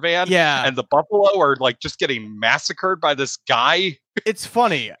caravan. Yeah. And the buffalo are like just getting massacred by this guy. It's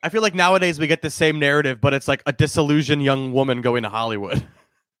funny. I feel like nowadays we get the same narrative, but it's like a disillusioned young woman going to Hollywood.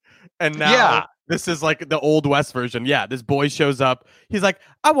 And now this is like the Old West version. Yeah, this boy shows up. He's like,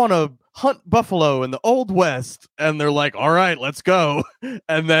 I want to hunt buffalo in the Old West. And they're like, all right, let's go.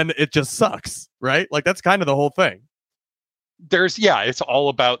 And then it just sucks, right? Like, that's kind of the whole thing. It's all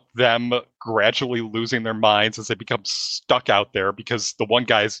about them gradually losing their minds as they become stuck out there because the one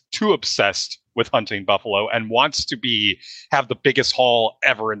guy is too obsessed with hunting buffalo and wants to have the biggest haul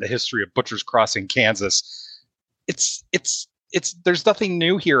ever in the history of Butcher's Crossing, Kansas. There's nothing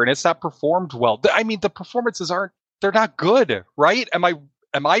new here, and it's not performed well. I mean, the performances they're not good, right? Am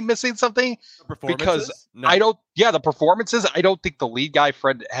I missing something? Because no. The performances, I don't think the lead guy,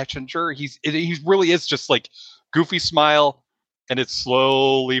 Fred Hechinger, he really is just like goofy smile, and it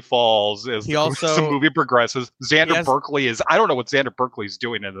slowly falls as the movie progresses. Berkeley I don't know what Xander Berkeley's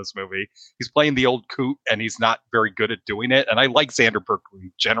doing in this movie. He's playing the old coot, and he's not very good at doing it. And I like Xander Berkeley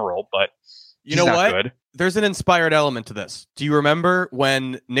in general, but you know what? Good. There's an inspired element to this. Do you remember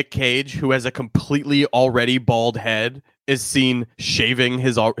when Nick Cage, who has a completely already bald head, is seen shaving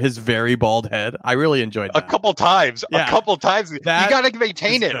his very bald head? I really enjoyed that. A couple times. You got to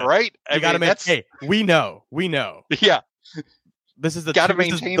maintain it, right? Hey, we know. Yeah. This is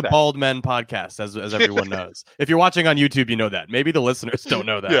the Bald Men podcast, as everyone knows. If you're watching on YouTube, you know that. Maybe the listeners don't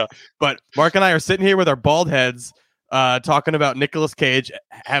know that. Yeah. But Mark and I are sitting here with our bald heads, talking about Nicolas Cage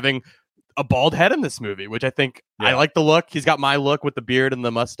having a bald head in this movie, which I think I like the look. He's got my look with the beard and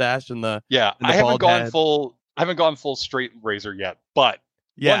the mustache and the I haven't gone full straight razor yet, but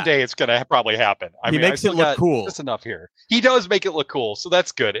one day it's gonna probably happen. He makes it look cool. Just enough here. He does make it look cool, so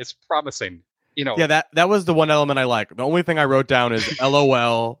that's good. It's promising. Yeah, that was the one element I like. The only thing I wrote down is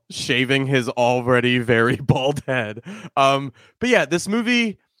LOL shaving his already very bald head. But yeah, this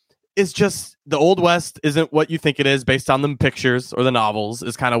movie is just the Old West isn't what you think it is based on the pictures or the novels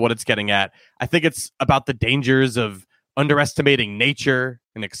is kind of what it's getting at. I think it's about the dangers of underestimating nature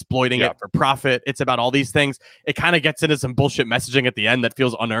and exploiting it for profit. It's about all these things. It kind of gets into some bullshit messaging at the end that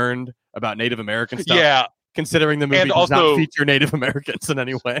feels unearned about Native American stuff. Yeah. Considering the movie does not feature Native Americans in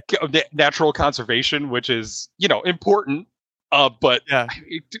any way. Natural conservation, which is, important. But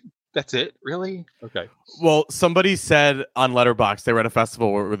that's it, really? Okay. Well, somebody said on Letterboxd, they were at a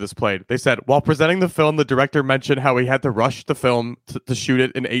festival where this played. They said, while presenting the film, the director mentioned how he had to rush the film to shoot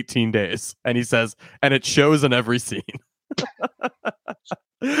it in 18 days. And he says, and it shows in every scene.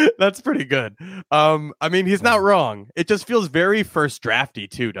 That's pretty good. I mean, he's not wrong. It just feels very first drafty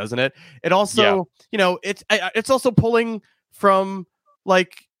too, doesn't it? It also, it's also pulling from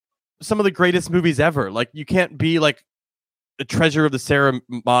like some of the greatest movies ever. Like you can't be like the treasure of the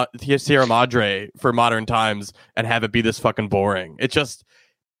Sierra Madre for modern times and have it be this fucking boring.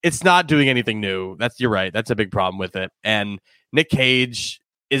 It's not doing anything new. You're right. That's a big problem with it. And Nick Cage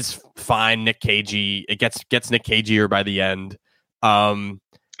is fine. Nick Cagey. It gets Nick Cagier by the end.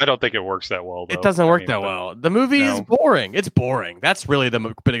 I don't think it works that well, though. It doesn't work that well. The movie is boring. It's boring. That's really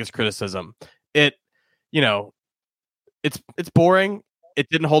the biggest criticism. It's boring. It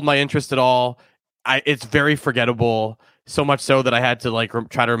didn't hold my interest at all. It's very forgettable. So much so that I had to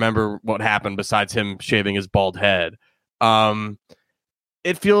try to remember what happened besides him shaving his bald head.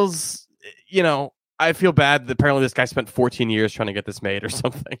 It feels, I feel bad that apparently this guy spent 14 years trying to get this made or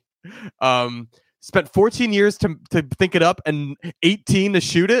something. Spent 14 years to think it up and 18 to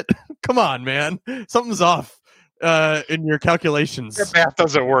shoot it. Come on, man. Something's off in your calculations. Your math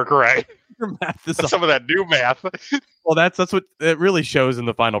doesn't work right. Your math is some of that new math. Well, that's what it really shows in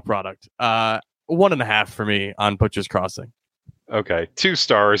the final product. 1.5 for me on Butcher's Crossing. Okay, 2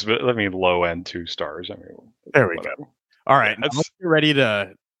 stars, but let me low end 2 stars. I mean, there we go. All right, now you're ready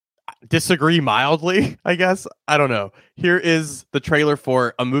to disagree mildly, I guess. I don't know. Here is the trailer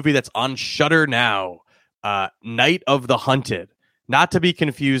for a movie that's on Shudder now, Night of the Hunted. Not to be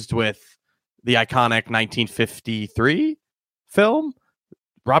confused with the iconic 1953 film.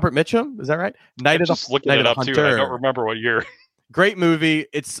 Robert Mitchum, is that right? Night of the Hunter. Too. I don't remember what year. Great movie.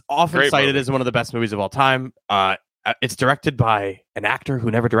 It's often cited as one of the best movies of all time. It's directed by an actor who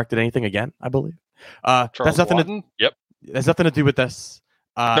never directed anything again, I believe. Charles Lawton? Yep. Has nothing to do with this.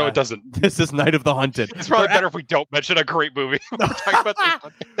 No, it doesn't. This is Night of the Hunted. It's probably better if we don't mention a great movie. We're talking about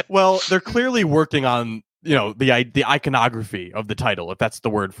this. Well, they're clearly working on the iconography of the title, if that's the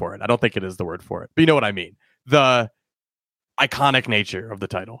word for it. I don't think it is the word for it, but you know what I mean. The iconic nature of the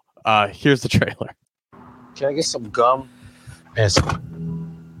title. Here's the trailer. Can I get some gum? Yes.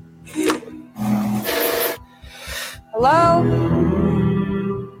 Hello?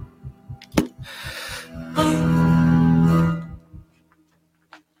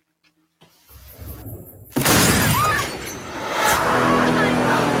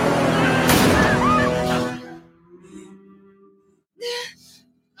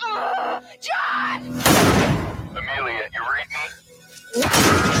 John! Amelia, you read me?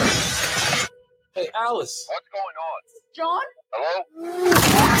 Hey, Alice. What's going on? John? Hello?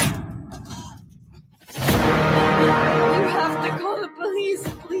 You have to call the police,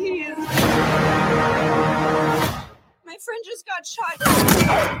 please. My friend just got shot.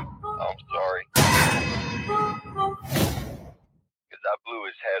 I'm sorry. Because I blew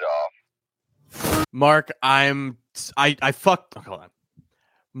his head off. Mark, I fucked. Hold on.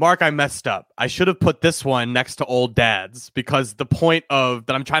 Mark, I messed up. I should have put this one next to Old Dads because the point that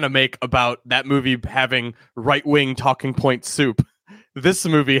I'm trying to make about that movie having right-wing talking point soup, this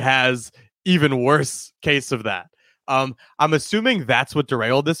movie has even worse case of that. I'm assuming that's what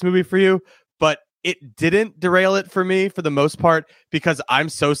derailed this movie for you, but it didn't derail it for me for the most part because I'm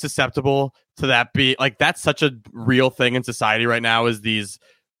so susceptible to that that's such a real thing in society right now is these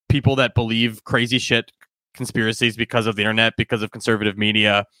people that believe crazy shit conspiracies because of the internet, because of conservative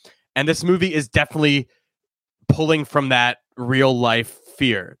media. And this movie is definitely pulling from that real life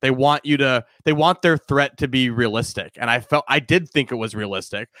fear. They want their threat to be realistic. And I did think it was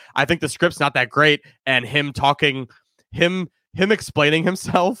realistic. I think the script's not that great. And him explaining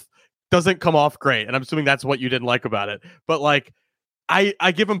himself doesn't come off great. And I'm assuming that's what you didn't like about it. But I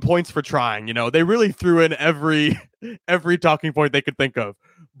give him points for trying, they really threw in every talking point they could think of.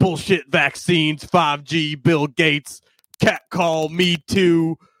 Bullshit vaccines, 5G, Bill Gates, catcall, Me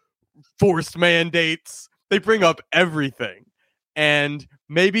Too, forced mandates. They bring up everything. And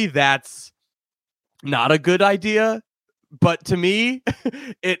maybe that's not a good idea. But to me,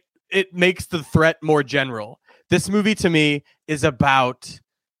 it it makes the threat more general. This movie to me is about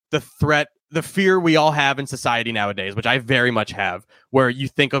the threat, the fear we all have in society nowadays, which I very much have, where you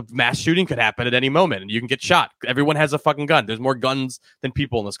think of mass shooting could happen at any moment and you can get shot. Everyone has a fucking gun. There's more guns than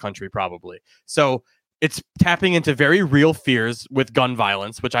people in this country, probably. So it's tapping into very real fears with gun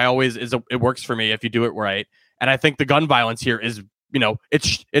violence, which it works for me if you do it right. And I think the gun violence here is,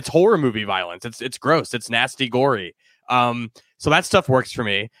 it's horror movie violence. It's gross. It's nasty, gory. So that stuff works for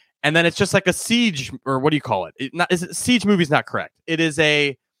me. And then it's just like a siege, or what do you call it? Siege movie's not correct. It is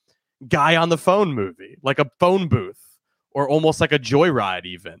a guy on the phone movie, like a phone booth, or almost like a joyride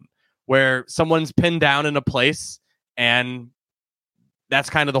even, where someone's pinned down in a place, and that's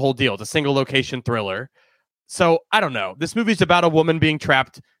kind of the whole deal. It's a single location thriller. So I don't know. This movie's about a woman being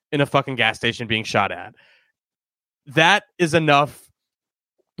trapped in a fucking gas station being shot at. That is enough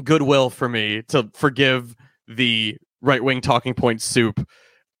goodwill for me to forgive the right-wing talking point soup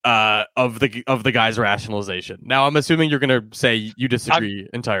of the guy's rationalization. Now, I'm assuming you're going to say you disagree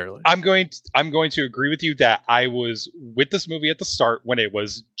entirely. I'm going to agree with you that I was with this movie at the start when it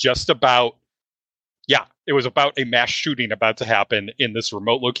was just about, it was about a mass shooting about to happen in this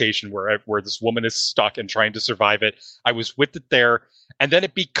remote location where this woman is stuck and trying to survive it. I was with it there, and then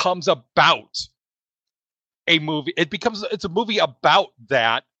it becomes about a movie. It's a movie about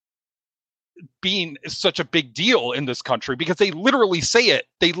that being such a big deal in this country, because they literally say it.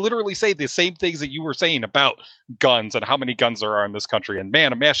 They literally say the same things that you were saying about guns and how many guns there are in this country. And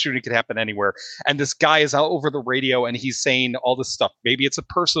man, a mass shooting could happen anywhere. And this guy is out over the radio and he's saying all this stuff. Maybe it's a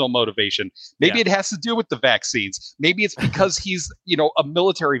personal motivation. Maybe it has to do with the vaccines. Maybe it's because he's, a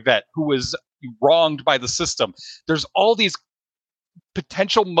military vet who was wronged by the system. There's all these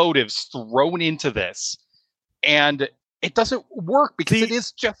potential motives thrown into this. And it doesn't work because it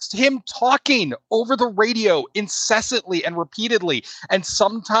is just him talking over the radio incessantly and repeatedly. And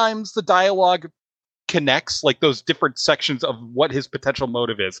sometimes the dialogue connects, like those different sections of what his potential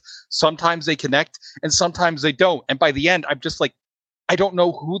motive is. Sometimes they connect and sometimes they don't. And by the end, I'm just like, I don't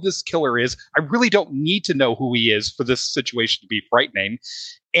know who this killer is. I really don't need to know who he is for this situation to be frightening.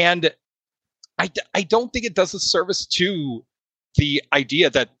 And I don't think it does a service to the idea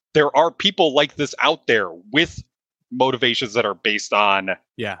that there are people like this out there with motivations that are based on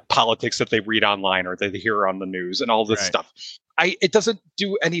politics that they read online or that they hear on the news and all this stuff. It doesn't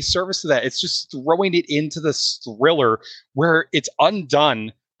do any service to that. It's just throwing it into this thriller where it's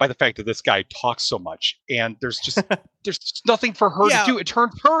undone by the fact that this guy talks so much, and there's just nothing for her to do. It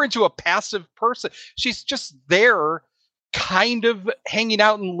turns her into a passive person. She's just there kind of hanging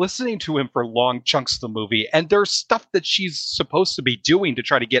out and listening to him for long chunks of the movie. And there's stuff that she's supposed to be doing to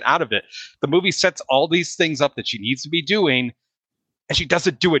try to get out of it. The movie sets all these things up that she needs to be doing, and she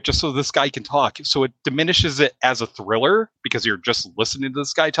doesn't do it just so this guy can talk. So it diminishes it as a thriller because you're just listening to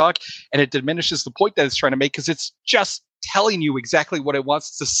this guy talk, and it diminishes the point that it's trying to make because it's just telling you exactly what it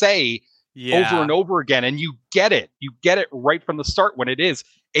wants to say over and over again. And you get it. You get it right from the start when it is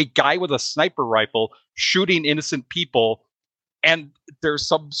a guy with a sniper rifle shooting innocent people, and there's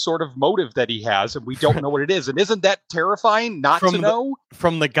some sort of motive that he has, and we don't know what it is. And isn't that terrifying not to know?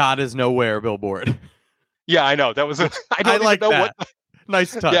 From the God is Nowhere billboard. Yeah, I know. That was I don't like even know that.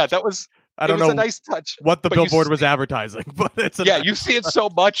 Nice touch. Yeah, that was. I don't know a nice touch. What the billboard was advertising, but it's you see it so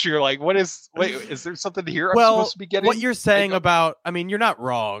much. You're like, "What is? Wait, is there something here I'm supposed to be getting?" What you're saying about, you're not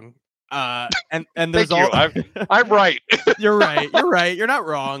wrong. And there's Thank you. I'm right. You're right. You're not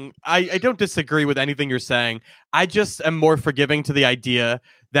wrong. I don't disagree with anything you're saying. I just am more forgiving to the idea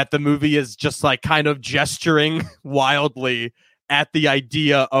that the movie is just like kind of gesturing wildly at the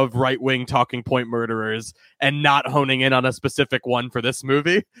idea of right-wing talking point murderers and not honing in on a specific one for this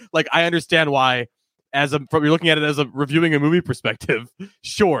movie. Like, I understand why, you're looking at it as a reviewing a movie perspective.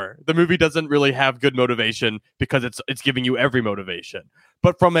 Sure, the movie doesn't really have good motivation because it's giving you every motivation.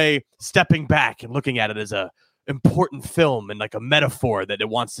 But from a stepping back and looking at it as a important film and like a metaphor that it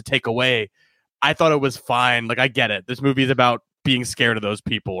wants to take away, I thought it was fine. Like, I get it. This movie is about being scared of those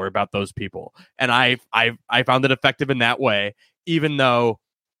people or about those people, and I found it effective in that way. Even though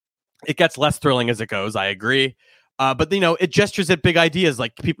it gets less thrilling as it goes, I agree. But it gestures at big ideas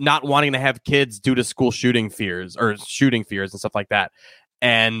like people not wanting to have kids due to school shooting fears and stuff like that.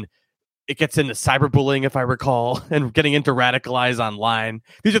 And it gets into cyberbullying, if I recall, and getting into radicalized online.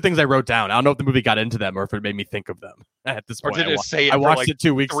 These are things I wrote down. I don't know if the movie got into them or if it made me think of them at this point. Or did it say it I watched for like it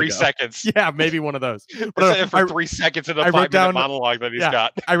 2 weeks 3 ago. seconds? Yeah, maybe one of those. But it for 3 seconds in a 5-minute monologue that he's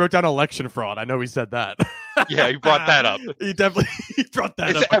got. I wrote down election fraud. I know he said that. Yeah, he brought that up. He definitely brought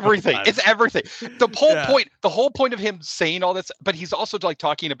that up. It's everything. It's everything. The whole point of him saying all this, but he's also like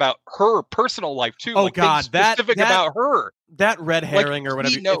talking about her personal life too. Oh like God, specific about her. That red herring or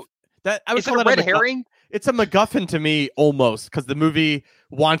whatever. That I would Is it call a that red herring? It's a MacGuffin to me, almost, because the movie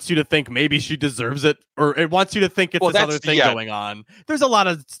wants you to think maybe she deserves it, or it wants you to think it's this other thing going on. There's a lot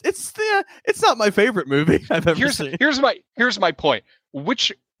of it's not my favorite movie I've ever seen. Here's my point.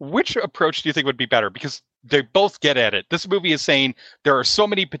 Which approach do you think would be better? Because they both get at it. This movie is saying there are so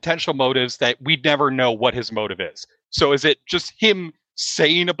many potential motives that we never know what his motive is. So is it just him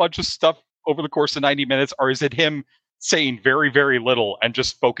saying a bunch of stuff over the course of 90 minutes, or is it him saying very, very little and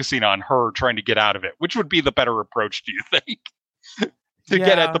just focusing on her trying to get out of it? Which would be the better approach, do you think? to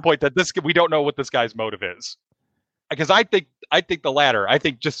get at the point that we don't know what this guy's motive is. Because I think the latter. I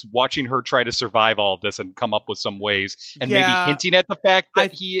think just watching her try to survive all of this and come up with some ways and maybe hinting at the fact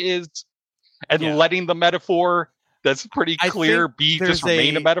that he is and letting the metaphor that's pretty clear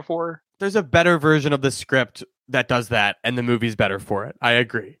remain a metaphor. There's a better version of the script that does that, and the movie's better for it. I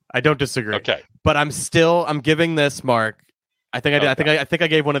agree. I don't disagree. Okay. But I'm giving this, Mark. I think I did. I think I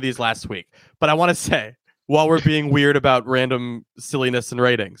gave one of these last week. But I want to say, while we're being weird about random silliness and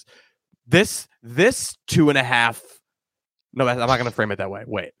ratings, this 2.5. No, I'm not going to frame it that way.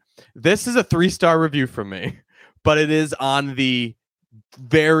 Wait. This is a 3-star review from me, but it is on the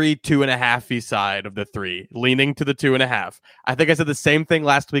very 2.5-y side of the 3, leaning to the 2.5. I think I said the same thing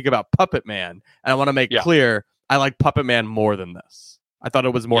last week about Puppet Man, and I want to make clear I like Puppet Man more than this. I thought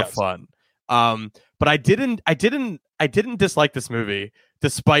it was more fun. But I didn't dislike this movie,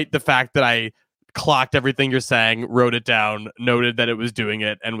 despite the fact that I clocked everything you're saying, wrote it down, noted that it was doing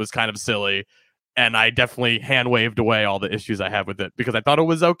it, and was kind of silly. And I definitely hand waved away all the issues I have with it because I thought it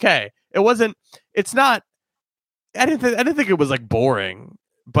was okay. It's not. I didn't think it was like boring,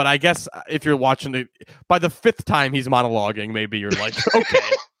 but I guess if you're watching it by the 5th time he's monologuing, maybe you're like, okay,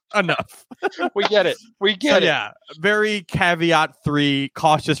 enough. We get it. Yeah, very caveat 3,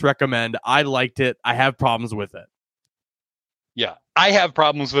 cautious recommend. I liked it. I have problems with it. Yeah, I have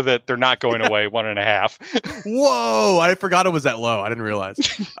problems with it. They're not going away. 1.5. Whoa, I forgot it was that low. I didn't realize.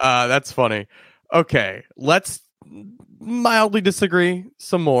 That's funny. Okay, let's mildly disagree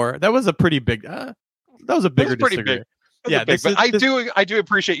some more. That was a pretty big. That was a bigger disagree. But I do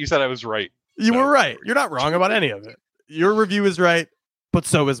appreciate you said I was right. You were right. You're not wrong about any of it. Your review is right, but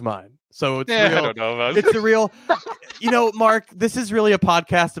so is mine. So it's real. I don't know about it's a real. Mark, this is really a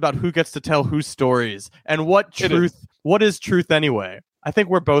podcast about who gets to tell whose stories and what truth. What is truth anyway? I think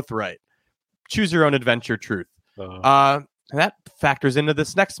we're both right. Choose your own adventure, truth. That factors into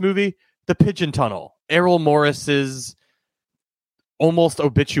this next movie, The Pigeon Tunnel. Errol Morris's almost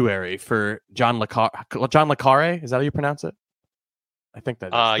obituary for John Le Carre. Is that how you pronounce it? I think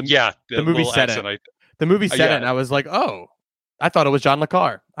that is. The movie said it. The movie said it, and I was like, oh, I thought it was John Le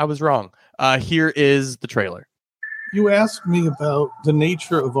Carre. I was wrong. Here is the trailer. You asked me about the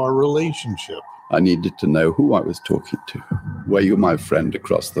nature of our relationship. I needed to know who I was talking to. Were you my friend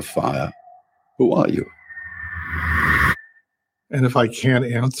across the fire? Who are you? And if I can't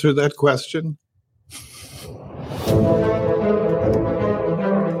answer that question?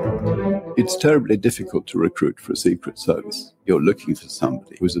 It's terribly difficult to recruit for a Secret Service. You're looking for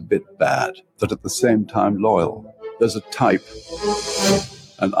somebody who's a bit bad, but at the same time loyal. There's a type,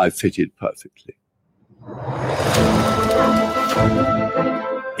 and I fitted perfectly.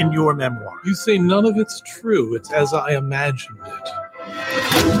 In your memoir, you say none of it's true. It's as I imagined it.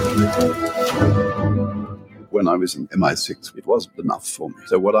 When I was in MI6, it wasn't enough for me.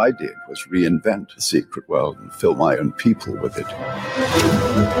 So what I did was reinvent the secret world and fill my own people with it.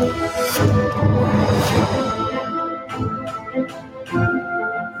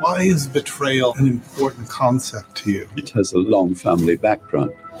 Why is betrayal an important concept to you? It has a long family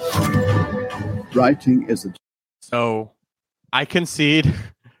background. Writing is a... So, I concede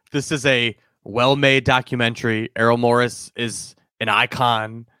this is a well-made documentary. Errol Morris is an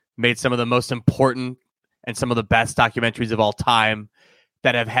icon, made some of the most important and some of the best documentaries of all time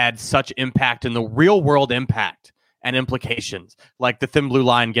that have had such impact in the real world impact and implications, like the Thin Blue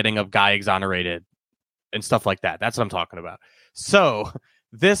Line getting a guy exonerated and stuff like that. That's what I'm talking about. So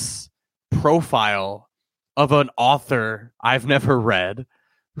this profile of an author I've never read,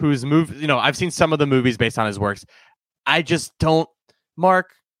 whose I've seen some of the movies based on his works. I just don't,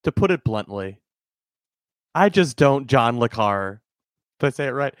 Mark, to put it bluntly, I just don't John Le Carre. Did I say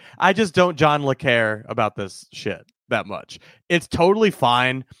it right? I just don't John Le Carre about this shit that much. It's totally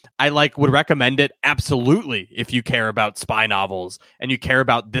fine. I would recommend it absolutely if you care about spy novels and you care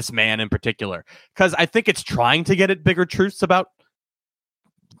about this man in particular, because I think it's trying to get at bigger truths about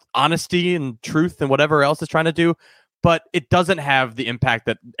honesty and truth and whatever else it's trying to do, but it doesn't have the impact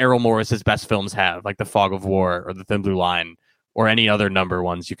that Errol Morris's best films have, like The Fog of War or The Thin Blue Line or any other number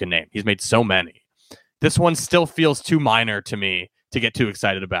ones you can name. He's made so many. This one still feels too minor to me to get too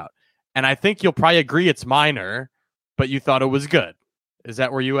excited about. and I think you'll probably agree it's minor, but you thought it was good. Is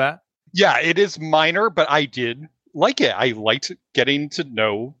that where you at? Yeah, it is minor, but I did like it. I liked getting to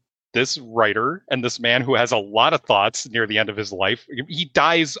know this writer and this man who has a lot of thoughts near the end of his life. He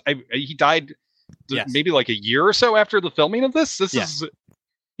dies. He died maybe like a year or so after the filming of this. This is,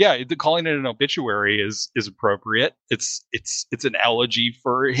 calling it an obituary is appropriate. It's an elegy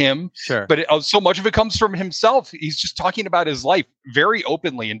for him. Sure. But so much of it comes from himself. He's just talking about his life very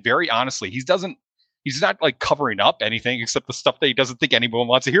openly and very honestly. He's not like covering up anything except the stuff that he doesn't think anyone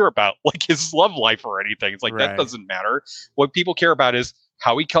wants to hear about, like his love life or anything. It's like, that doesn't matter. What people care about is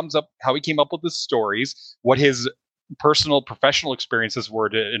how he came up with his stories, what his personal, professional experiences were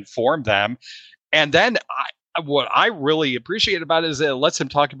to inform them. And then what I really appreciate about it is it lets him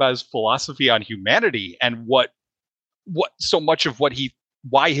talk about his philosophy on humanity and what so much of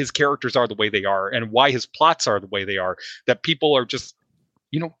why his characters are the way they are and why his plots are the way they are, that people are just,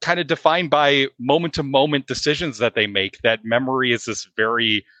 kind of defined by moment to moment decisions that they make, that memory is this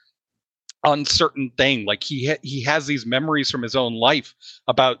very uncertain thing. Like he has these memories from his own life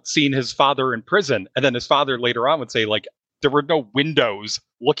about seeing his father in prison. And then his father later on would say, like, there were no windows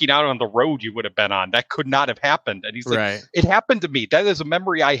looking out on the road you would have been on. That could not have happened. And he's like, it happened to me. That is a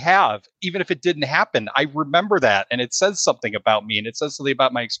memory I have. Even if it didn't happen, I remember that. And it says something about me and it says something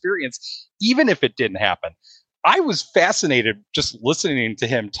about my experience, even if it didn't happen. I was fascinated just listening to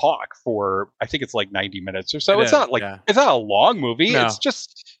him talk for, I think it's like 90 minutes or so. It's not a long movie. No. It's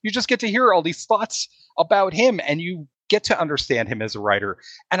just, you just get to hear all these thoughts about him and you get to understand him as a writer.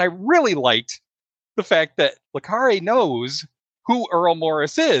 And I really liked the fact that Le Carre knows who Earl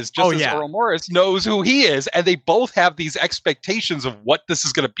Morris is, just as Earl Morris knows who he is. And they both have these expectations of what this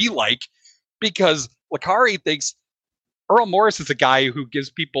is going to be like, because Le Carre thinks Earl Morris is a guy who gives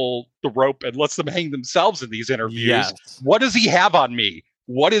people the rope and lets them hang themselves in these interviews. Yes. What does he have on me?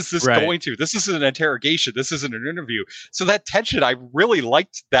 What is this going to? This isn't an interrogation. This isn't an interview. So that tension, I really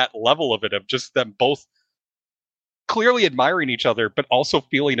liked that level of it, of just them both clearly admiring each other, but also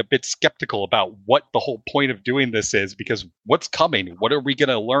feeling a bit skeptical about what the whole point of doing this is, because what's coming? What are we going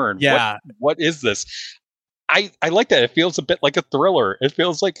to learn? Yeah. What is this? I like that. It feels a bit like a thriller. It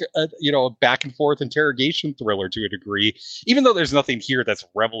feels like a back and forth interrogation thriller to a degree, even though there's nothing here that's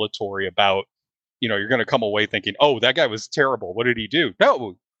revelatory about, you're going to come away thinking, oh, that guy was terrible. What did he do?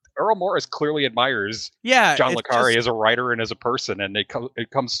 No, Earl Morris clearly admires John Le Carre as a writer and as a person, and it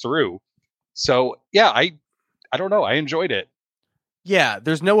comes through. So yeah, I don't know. I enjoyed it. Yeah,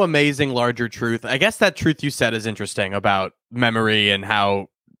 there's no amazing larger truth. I guess that truth you said is interesting about memory and how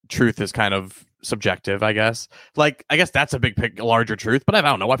truth is kind of subjective, I guess. Like, I guess that's a larger truth, but I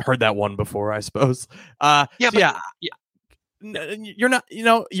don't know. I've heard that one before, I suppose. You're not,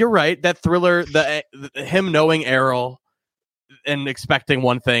 you're right. That thriller, him knowing Errol and expecting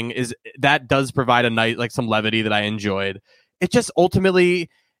one thing that does provide a night, like some levity that I enjoyed. It just ultimately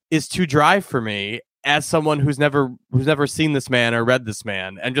is too dry for me as someone who's never seen this man or read this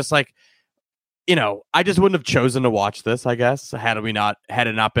man, and just like, I just wouldn't have chosen to watch this, I guess, had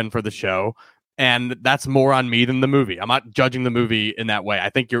it not been for the show. And that's more on me than the movie. I'm not judging the movie in that way.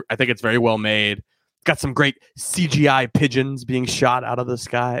 I think it's very well made. It's got some great CGI pigeons being shot out of the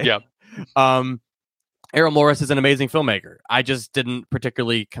sky. Yeah. Errol Morris is an amazing filmmaker. I just didn't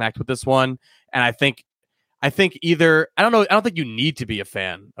particularly connect with this one. And I think either, I don't know, I don't think you need to be a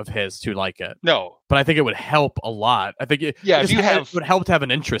fan of his to like it. No. But I think it would help a lot. I think it would help to have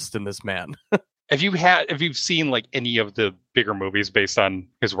an interest in this man. If you've seen like any of the bigger movies based on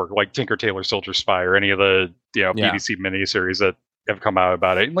his work, like Tinker Tailor Soldier Spy or any of the BBC miniseries that have come out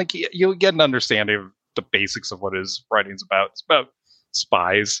about it, like you'll get an understanding of the basics of what his writing's about. It's about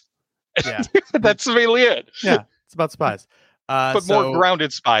spies. Yeah, that's mainly it. Yeah, it's about spies, but more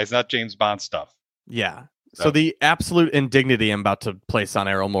grounded spies, not James Bond stuff. Yeah. So the absolute indignity I'm about to place on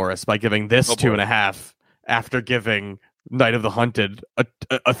Errol Morris by giving this 2.5 after giving Night of the Hunted a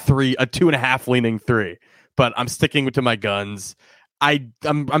 2.5 leaning 3, but I'm sticking to my guns. I'm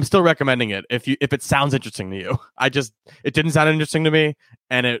still recommending it if it sounds interesting to you. It didn't sound interesting to me,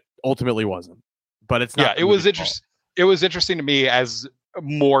 and it ultimately wasn't. But it's not. Yeah, it was interesting. It was interesting to me as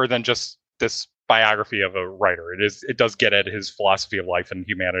more than just this biography of a writer. It does get at his philosophy of life and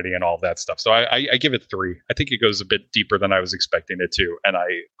humanity and all that stuff. So I give it 3. I think it goes a bit deeper than I was expecting it to, and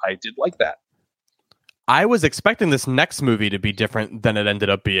I did like that. I was expecting this next movie to be different than it ended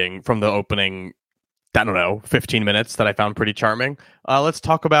up being from the opening, I don't know, 15 minutes that I found pretty charming. Let's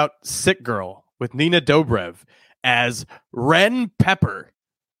talk about Sick Girl with Nina Dobrev as Wren Pepper,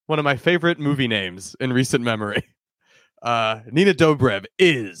 one of my favorite movie names in recent memory. Nina Dobrev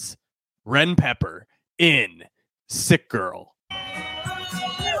is Wren Pepper in Sick Girl.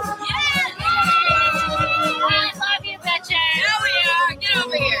 Yeah!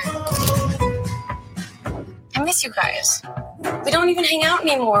 miss you guys. We don't even hang out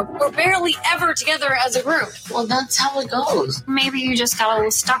anymore. We're barely ever together as a group. Well, that's how it goes. Maybe you just got a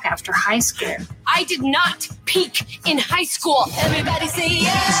little stuck after high school. I did not peak in high school. Everybody say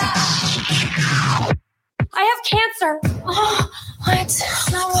yeah. I have cancer. Oh, what?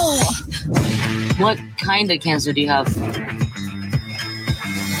 No. What kind of cancer do you have?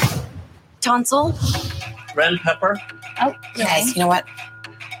 Tonsil. Red pepper. Oh, Guys, you know what?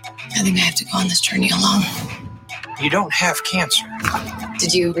 I think I have to go on this journey alone. You don't have cancer.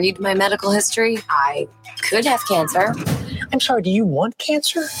 Did you read my medical history? I could have cancer. I'm sorry, do you want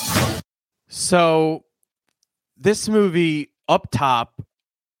cancer? So, this movie, up top,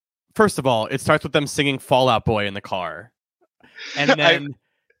 first of all, it starts with them singing Fall Out Boy in the car. And then,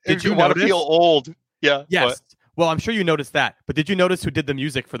 did you want to feel old? Yeah. Yes. What? Well, I'm sure you noticed that. But did you notice who did the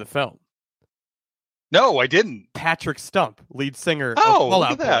music for the film? No, I didn't. Patrick Stump, lead singer of Oh, Fall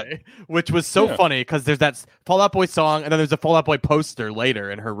look Out at that. Boy, which was so funny because there's that Fall Out Boy song and then there's a Fall Out Boy poster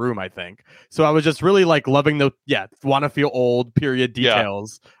later in her room, I think. So I was just really like loving the want to feel old period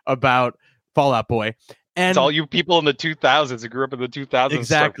details about Fall Out Boy. And it's all you people in the 2000s who grew up in the 2000s exactly.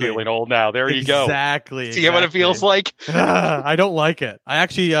 start feeling old now. There you go. Exactly. See what it feels like? I don't like it. I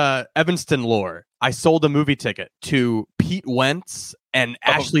actually, Evanston lore, I sold a movie ticket to Pete Wentz and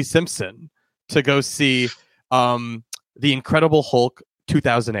Ashley Simpson to go see The Incredible Hulk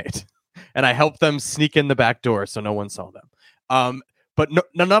 2008. And I helped them sneak in the back door so no one saw them. But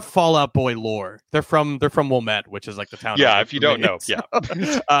enough Fall Out Boy lore. They're from Wilmette, which is like the town. Yeah, if you don't know. So,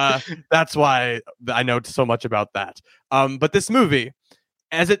 that's why I know so much about that. But this movie,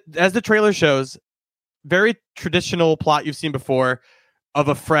 as the trailer shows, very traditional plot you've seen before of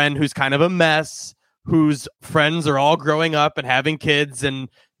a friend who's kind of a mess, whose friends are all growing up and having kids and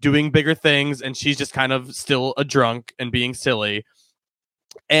doing bigger things, and she's just kind of still a drunk and being silly.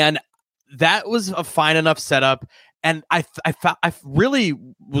 And that was a fine enough setup. And I really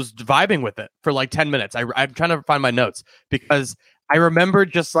was vibing with it for like 10 minutes. I'm trying to find my notes because I remember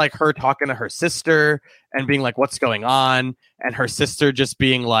just like her talking to her sister and being like, what's going on? And her sister just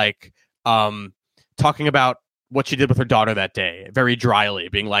being like, talking about what she did with her daughter that day, very dryly,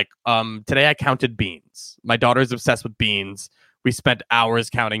 being like, today I counted beans. My daughter's obsessed with beans. We spent hours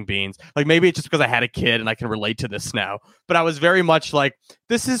counting beans. Like, maybe it's just because I had a kid and I can relate to this now. But I was very much like,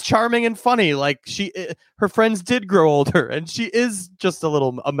 this is charming and funny. Like, her friends did grow older and she is just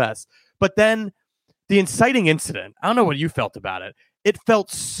a mess. But then the inciting incident, I don't know what you felt about it. It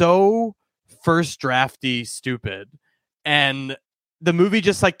felt so first drafty stupid. And the movie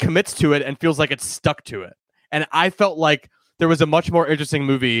just like commits to it and feels like it's stuck to it. And I felt like there was a much more interesting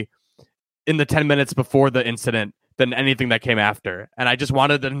movie in the 10 minutes before the incident than anything that came after. And I just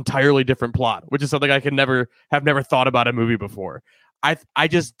wanted an entirely different plot, which is something I could never thought about a movie before. I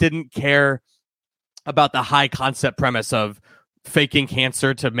just didn't care about the high concept premise of faking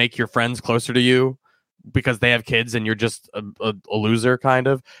cancer to make your friends closer to you because they have kids and you're just a loser, kind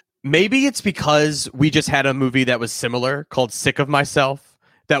of. Maybe it's because we just had a movie that was similar called Sick of Myself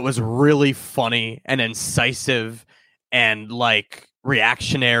that was really funny and incisive and like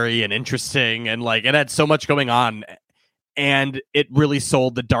reactionary and interesting, and like it had so much going on, and it really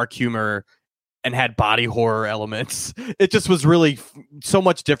sold the dark humor and had body horror elements. It just was really so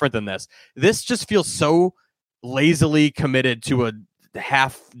much different than this. This just feels so lazily committed to a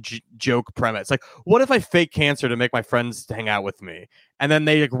half joke premise. Like, what if I fake cancer to make my friends hang out with me? And then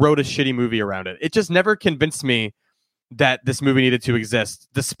they like wrote a shitty movie around it. It just never convinced me that this movie needed to exist,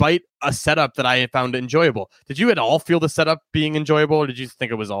 despite a setup that I found enjoyable. Did you at all feel the setup being enjoyable, or did you think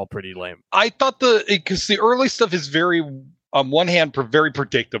it was all pretty lame? I thought because the early stuff is very, on one hand, very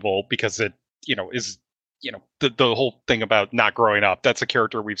predictable because it, is, the whole thing about not growing up. That's a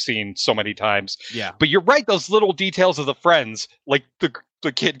character we've seen so many times. Yeah. But you're right, those little details of the friends, like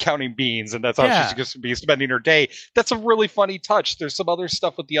the kid counting beans, and that's how she's going to be spending her day. That's a really funny touch. There's some other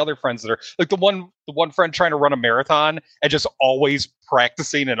stuff with the other friends that are like the one friend trying to run a marathon and just always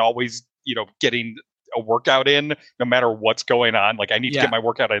practicing and always, getting a workout in no matter what's going on. Like, I need to get my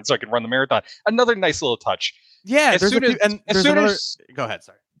workout in so I can run the marathon. Another nice little touch. Yeah. Go ahead.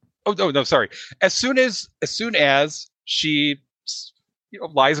 Sorry. Oh no, sorry. As soon as she,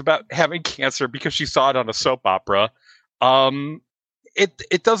 lies about having cancer because she saw it on a soap opera,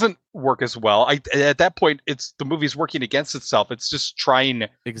 it doesn't work as well. At that point, the movie's working against itself. It's just trying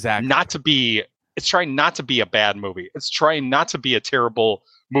not to be. It's trying not to be a bad movie. It's trying not to be a terrible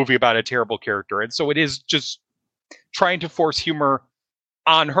movie about a terrible character, and so it is just trying to force humor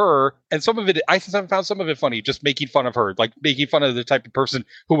on her. And some of it, I found some of it funny, just making fun of her, like making fun of the type of person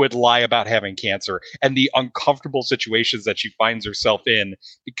who would lie about having cancer and the uncomfortable situations that she finds herself in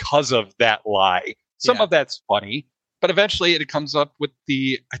because of that lie. Some of that's funny, but eventually it comes up with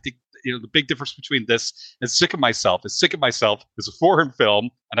the big difference between this and Sick of Myself is Sick of Myself is a foreign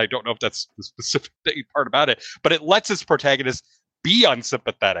film, and I don't know if that's the specific part about it, but it lets its protagonist be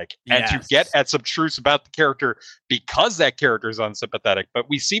unsympathetic and to get at some truths about the character because that character is unsympathetic. But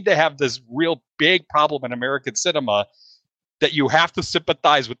we seem to have this real big problem in American cinema that you have to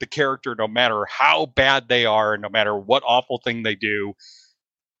sympathize with the character no matter how bad they are and no matter what awful thing they do.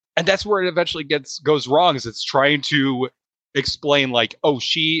 And that's where it eventually goes wrong, is it's trying to explain like, oh,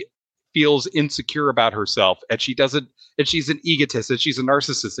 she feels insecure about herself and she's an egotist and she's a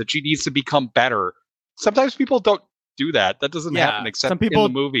narcissist and she needs to become better. Sometimes people don't do that. That doesn't happen except some people,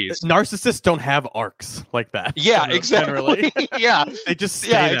 in the movies. Narcissists don't have arcs like that. Yeah, exactly. Yeah. They just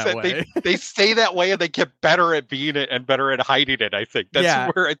stay that way. They stay that way and they get better at being it and better at hiding it, I think.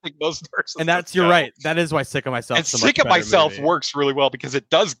 That's where I think most narcissists And that's, you're right. That is why Sick of Myself and Sick of Myself works really well because it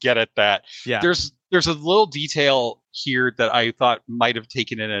does get at that. Yeah. There's a little detail here that I thought might have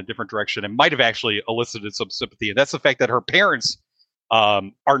taken it in a different direction and might have actually elicited some sympathy. And that's the fact that her parents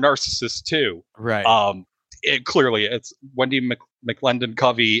are narcissists too. Right. Clearly, it's Wendy McLendon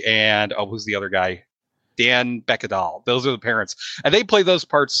Covey and who's the other guy? Dan Beckedal. Those are the parents, and they play those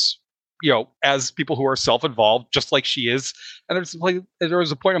parts, as people who are self-involved, just like she is. And there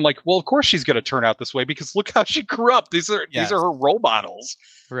was a point I'm like, well, of course she's going to turn out this way because look how she grew up. These are her role models.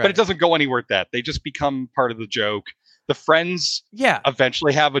 Right. But it doesn't go anywhere with that. They just become part of the joke. The friends,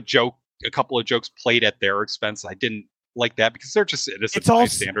 eventually have a couple of jokes played at their expense. I didn't like that because they're just innocent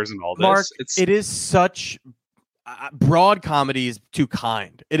bystanders and all this. Mark, it is such broad comedy is too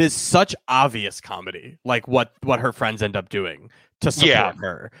kind. It is such obvious comedy, like what her friends end up doing to support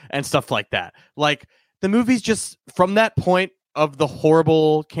her and stuff like that. Like the movie's just from that point of the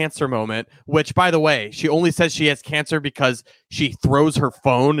horrible cancer moment, which by the way, she only says she has cancer because she throws her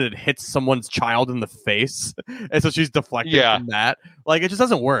phone and it hits someone's child in the face. And so she's deflecting from that. Like it just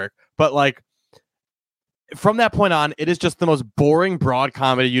doesn't work. But like from that point on, it is just the most boring broad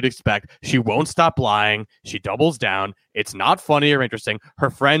comedy you'd expect. She won't stop lying. She doubles down. It's not funny or interesting. Her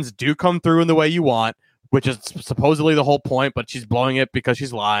friends do come through in the way you want, which is supposedly the whole point, but she's blowing it because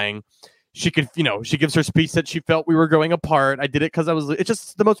she's lying. She could, she gives her speech that she felt we were growing apart. I did it because it's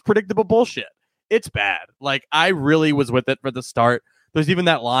just the most predictable bullshit. It's bad. Like I really was with it for the start. There's even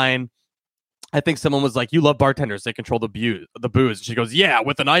that line. I think someone was like, you love bartenders. They control the booze. And she goes, yeah,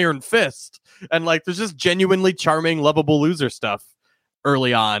 with an iron fist. And like, there's just genuinely charming, lovable loser stuff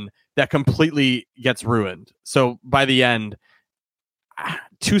early on that completely gets ruined. So by the end,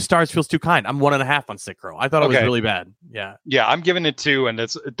 2 stars feels too kind. I'm 1.5 on Sick Girl. I thought it was really bad. Yeah. Yeah. I'm giving it 2. And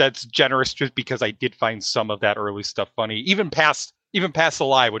that's generous just because I did find some of that early stuff funny, even past the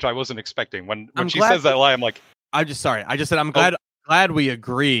lie, which I wasn't expecting. When she says that lie, I'm like, I'm just sorry. I just said, I'm glad we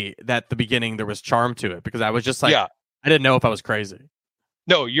agree that the beginning there was charm to it because I was just like, I didn't know if I was crazy.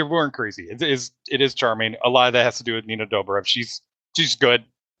 No, you weren't crazy. It is charming. A lot of that has to do with Nina Dobrev. She's good.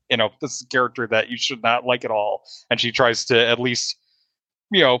 This is a character that you should not like at all, and she tries to at least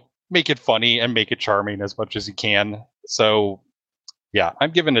make it funny and make it charming as much as you can. So yeah,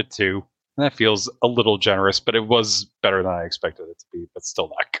 I'm giving it 2. And that feels a little generous, but it was better than I expected it to be, but still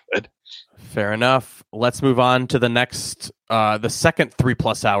not good. Fair enough. Let's move on to the next, the second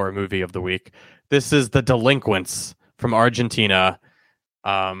 3+ hour movie of the week. This is The Delinquents from Argentina.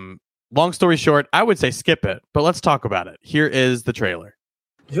 Long story short, I would say skip it, but let's talk about it. Here is the trailer.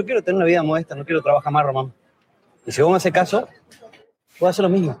 Yo quiero tener una vida modesta, no quiero trabajar más, Román. Y si vos me haces caso, voy a hacer lo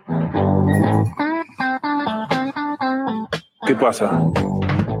mismo. ¿Qué pasa?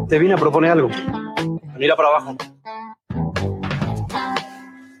 Te vine a proponer algo. Mira para abajo.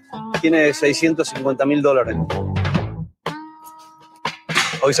 Tiene $650,000.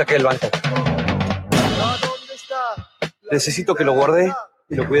 Hoy saqué el banco. Necesito que lo guarde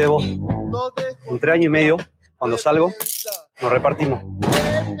y lo cuide vos. En 3 años y medio, cuando salgo, nos repartimos.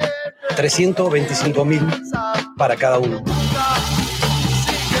 325,000 para cada uno.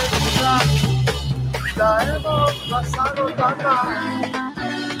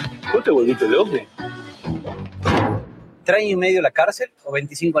 ¿Vos te volviste de dónde? 3 años y medio en la cárcel o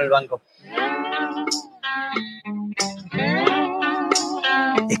 25 en el banco.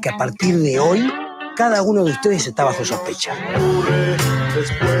 Es que a partir de hoy, cada uno de ustedes está bajo sospecha.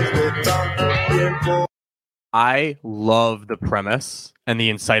 I love the premise and the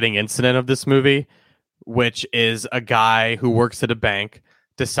inciting incident of this movie, which is a guy who works at a bank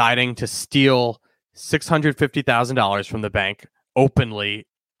deciding to steal $650,000 from the bank openly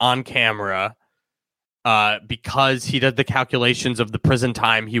on camera because he did the calculations of the prison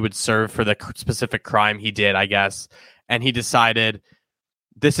time he would serve for the specific crime he did, I guess. And he decided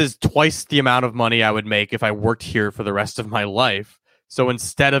this is twice the amount of money I would make if I worked here for the rest of my life. So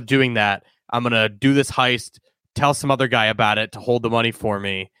instead of doing that, I'm going to do this heist, tell some other guy about it to hold the money for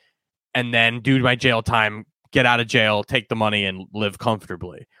me, and then do my jail time, get out of jail, take the money, and live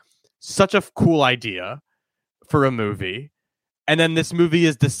comfortably. Such a cool idea for a movie. And then this movie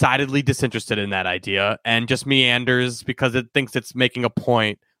is decidedly disinterested in that idea and just meanders because it thinks it's making a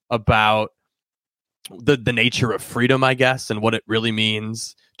point about the nature of freedom, I guess, and what it really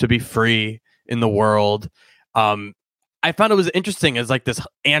means to be free in the world. I found it was interesting as like this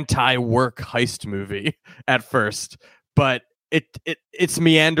anti-work heist movie at first, but it's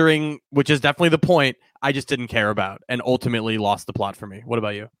meandering, which is definitely the point I just didn't care about and ultimately lost the plot for me. What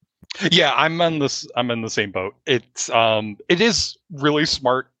about you? Yeah, I'm in the same boat. It is really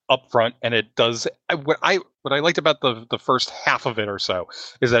smart up front, and it does what I liked about the first half of it or so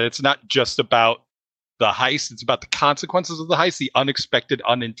is that it's not just about the heist, it's about the consequences of the heist, the unexpected,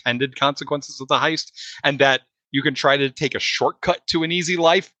 unintended consequences of the heist, and that you can try to take a shortcut to an easy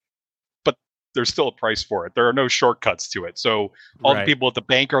life, but there's still a price for it. There are no shortcuts to it. So all the people at the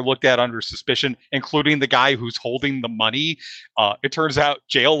bank are looked at under suspicion, including the guy who's holding the money. It turns out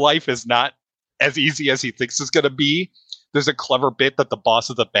jail life is not as easy as he thinks it's going to be. There's a clever bit that the boss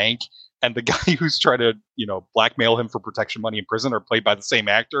of the bank and the guy who's trying to, blackmail him for protection money in prison are played by the same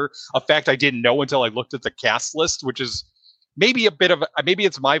actor. A fact I didn't know until I looked at the cast list, which is maybe maybe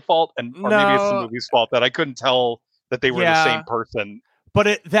it's my fault or maybe it's the movie's fault that I couldn't tell that they were the same person. But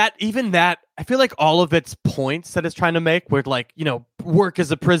I feel like all of its points that it's trying to make where like, work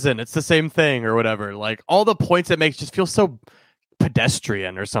is a prison, it's the same thing or whatever. Like all the points it makes just feel so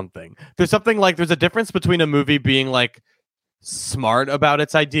pedestrian or something. There's a difference between a movie being like smart about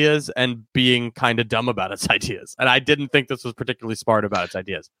its ideas and being kind of dumb about its ideas. And I didn't think this was particularly smart about its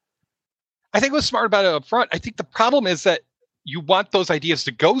ideas. I think it was smart about it up front. I think the problem is that you want those ideas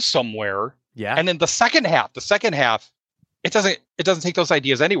to go somewhere. Yeah. And then the second half, it doesn't take those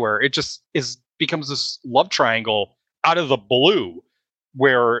ideas anywhere. It just becomes this love triangle out of the blue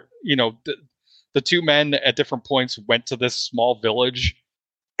where, the two men at different points went to this small village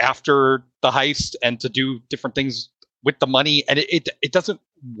after the heist and to do different things with the money, and it doesn't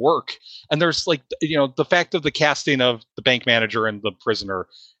work. And there's the fact of the casting of the bank manager and the prisoner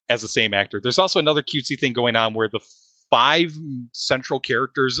as the same actor. There's also another cutesy thing going on where the 5 central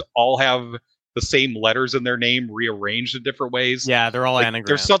characters all have the same letters in their name rearranged in different ways. Yeah, they're all anagrams.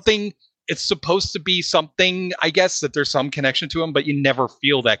 There's something, it's supposed to be something, I guess, that there's some connection to them, but you never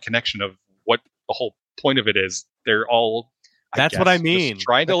feel that connection of what the whole point of it is. They're all, that's what I mean.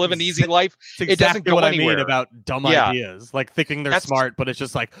 Trying to live an easy life. It's exactly it doesn't go what anywhere. I mean about dumb ideas. Like thinking they're smart, but it's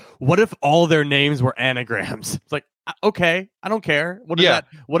just like, what if all their names were anagrams? It's like, okay, I don't care. What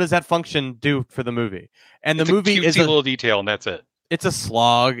does that function do for the movie? And the movie is a little detail, and that's it. It's a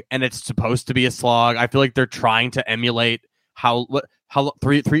slog, and it's supposed to be a slog. I feel like they're trying to emulate the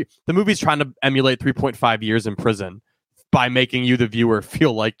movie's trying to emulate 3.5 years in prison by making you, the viewer,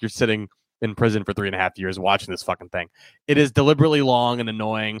 feel like you're sitting in prison for 3.5 years watching this fucking thing. It is deliberately long and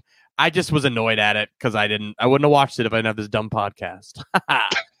annoying. I just was annoyed at it because I wouldn't have watched it if I didn't have this dumb podcast.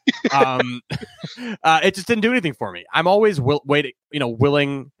 It just didn't do anything for me. I'm always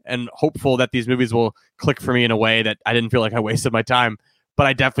willing and hopeful that these movies will click for me in a way that I didn't feel like I wasted my time, but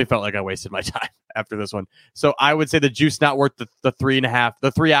I definitely felt like I wasted my time after this one. So I would say the juice not worth the 3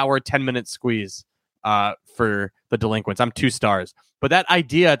 hour, 10-minute squeeze for The Delinquents. I'm 2 stars, but that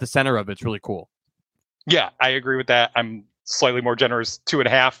idea at the center of it's really cool. Yeah, I agree with that. I'm slightly more generous,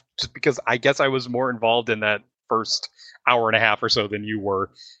 2.5, just because I guess I was more involved in that first hour and a half or so than you were.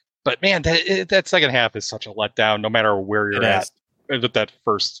 But man, that second half is such a letdown, no matter where you're at with that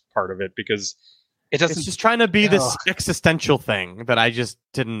first part of it, because it's just trying to be this existential thing that I just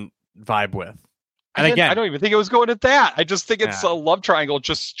didn't vibe with. And I don't even think it was going at that. I just think it's a love triangle,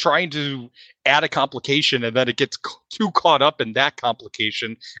 just trying to add a complication, and then it gets too caught up in that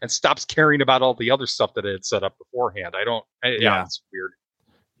complication and stops caring about all the other stuff that it had set up beforehand. It's weird.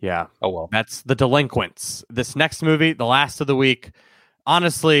 Yeah. Oh, well. That's The Delinquents. This next movie, the last of the week,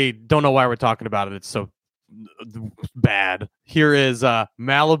 honestly, don't know why we're talking about it. It's so bad. Here is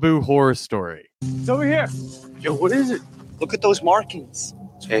Malibu Horror Story. It's over here. Yo, what is it? Look at those markings.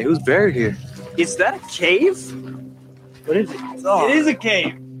 Hey, who's buried here? Is that a cave? What is it? Oh. It is a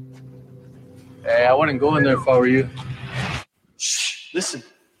cave. Hey, I wouldn't go in there if I were you. Shh, listen.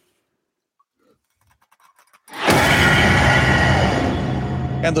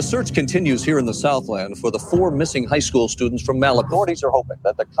 And the search continues here in the Southland for the 4 missing high school students from Malibu. Authorities are hoping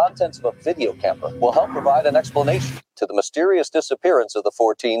that the contents of a video camera will help provide an explanation to the mysterious disappearance of the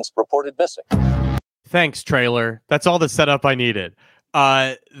 4 teens reported missing. Thanks, trailer. That's all the setup I needed.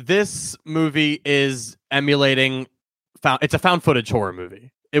 This movie is emulating it's a found footage horror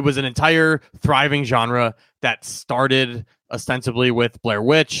movie. It was an entire thriving genre that started ostensibly with Blair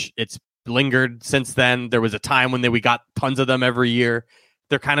Witch. It's lingered since then. There was a time when we got tons of them every year.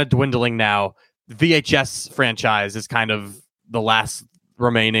 They're kind of dwindling now. The VHS franchise is kind of the last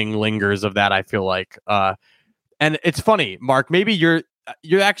remaining lingers of that, I feel like. And it's funny, Mark, maybe you're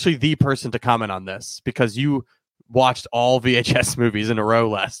actually the person to comment on this because you watched all VHS movies in a row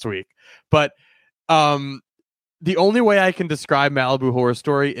last week. But the only way I can describe Malibu Horror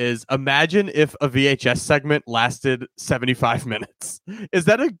Story is imagine if a VHS segment lasted 75 minutes. Is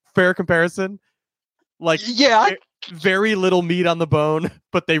that a fair comparison? Like, yeah, very little meat on the bone,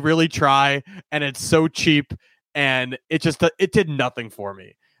 but they really try, and it's so cheap, and it did nothing for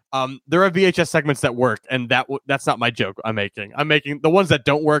me. There are VHS segments that work, and that's not my joke. I'm making the ones that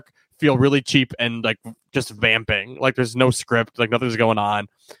don't work feel really cheap and like just vamping. Like there's no script, like nothing's going on.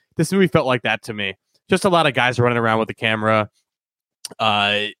 This movie felt like that to me. Just a lot of guys running around with the camera.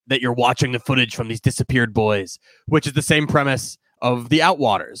 That you're watching the footage from these disappeared boys, which is the same premise of The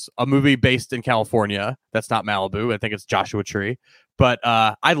Outwaters, a movie based in California. That's not Malibu. I think it's Joshua Tree. But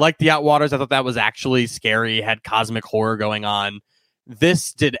I liked The Outwaters. I thought that was actually scary, had cosmic horror going on.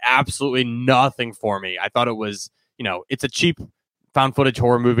 This did absolutely nothing for me. I thought it was, it's a cheap found footage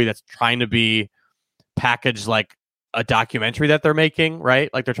horror movie that's trying to be packaged like a documentary that they're making, right?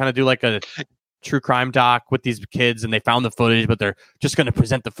 Like they're trying to do like a true crime doc with these kids, and they found the footage, but they're just going to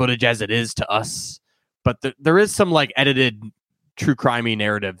present the footage as it is to us. But there is some like edited true crimey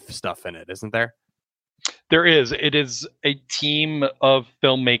narrative stuff in it, isn't there? There is. It is a team of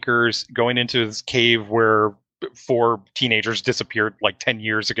filmmakers going into this cave where 4 teenagers disappeared like 10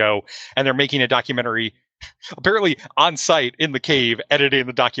 years ago, and they're making a documentary apparently on site in the cave, editing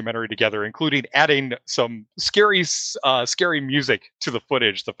the documentary together, including adding some scary music to the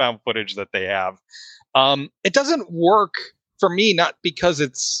footage, the found footage that they have. It doesn't work for me, not because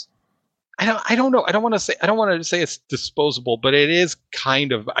it's, I don't know. I don't want to say it's disposable, but it is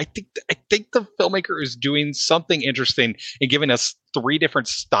kind of, I think the filmmaker is doing something interesting in giving us 3 different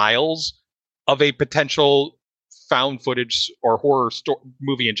styles of a potential found footage or horror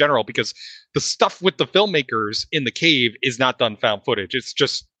movie in general, because the stuff with the filmmakers in the cave is not done found footage. It's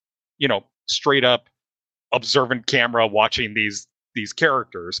just, straight up observant camera watching these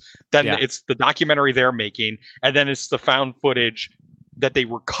characters. Then it's the documentary they're making, and then it's the found footage that they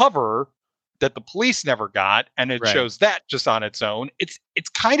recover that the police never got, and it shows that just on its own. It's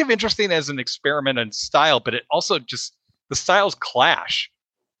kind of interesting as an experiment in style, but it also just, the styles clash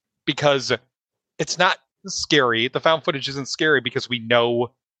because it's not scary. The found footage isn't scary because we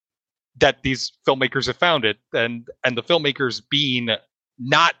know that these filmmakers have found it, and the filmmakers being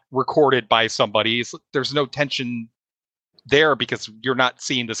not recorded by somebody, there's no tension there because you're not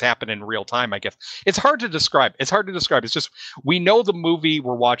seeing this happen in real time. I guess it's hard to describe. It's just, we know the movie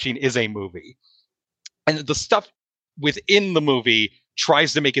we're watching is a movie, and the stuff within the movie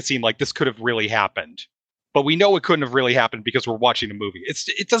tries to make it seem like this could have really happened. But we know it couldn't have really happened because we're watching a movie.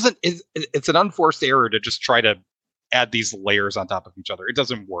 It's an unforced error to just try to add these layers on top of each other. It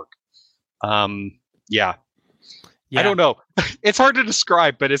doesn't work. Yeah. I don't know. It's hard to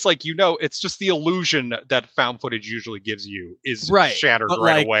describe, but it's like, it's just the illusion that found footage usually gives you is shattered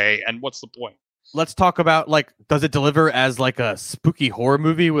right away. And what's the point? Let's talk about, like, does it deliver as like a spooky horror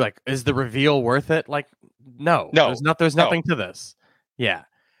movie? Like, is the reveal worth it? Like, no. There's nothing to this. Yeah.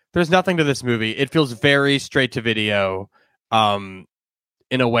 There's nothing to this movie. It feels very straight to video, in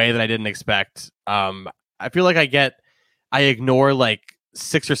a way that I didn't expect. I feel like I ignore like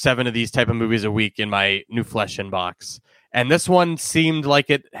 6 or 7 of these type of movies a week in my new Flesh inbox, and this one seemed like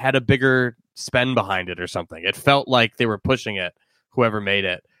it had a bigger spend behind it or something. It felt like they were pushing it. Whoever made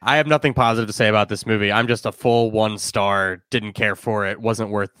it. I have nothing positive to say about this movie. I'm just a full 1 star. Didn't care for it.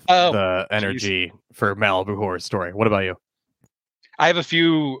 Wasn't worth the energy for Malibu Horror Story. What about you? I have a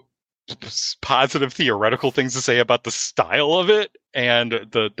few positive theoretical things to say about the style of it and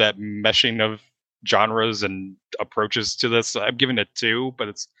that meshing of genres and approaches to this. I'm giving it 2, but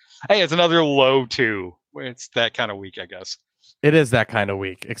it's another low 2. It's that kind of week, I guess. It is that kind of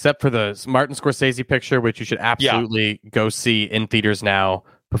week, except for the Martin Scorsese picture, which you should absolutely go see in theaters now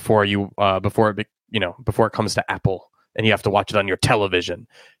before it comes to Apple and you have to watch it on your television.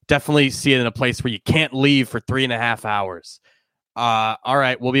 Definitely see it in a place where you can't leave for 3.5 hours. All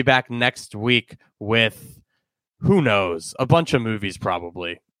right, we'll be back next week with, who knows, a bunch of movies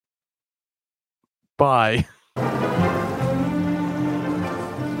probably. Bye.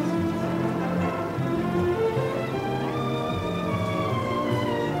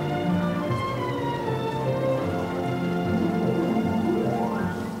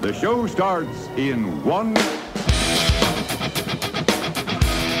 The show starts in 1...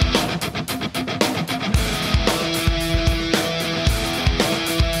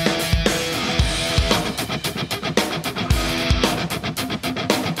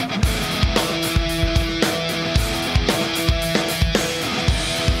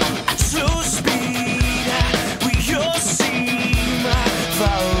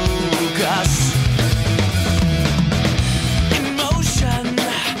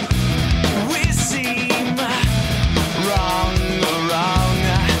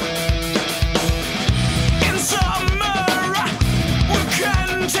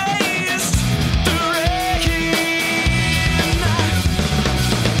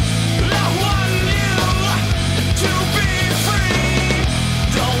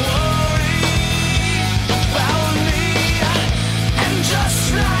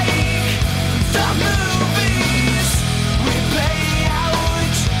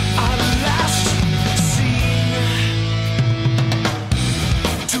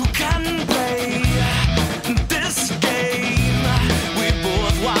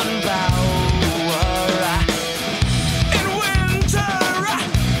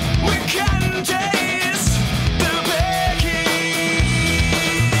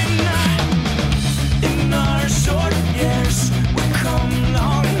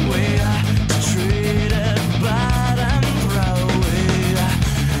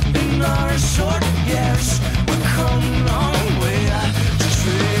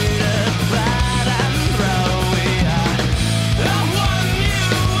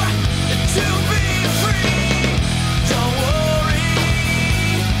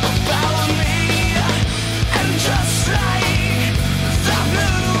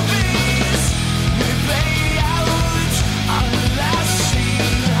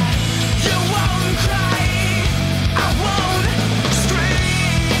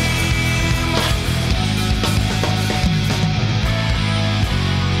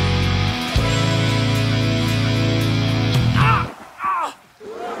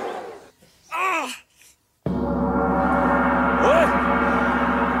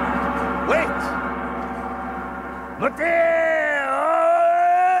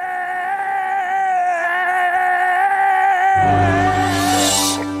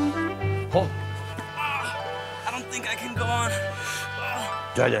 I don't think I can go on.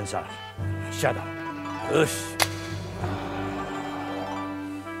 这人上，shut up. よし。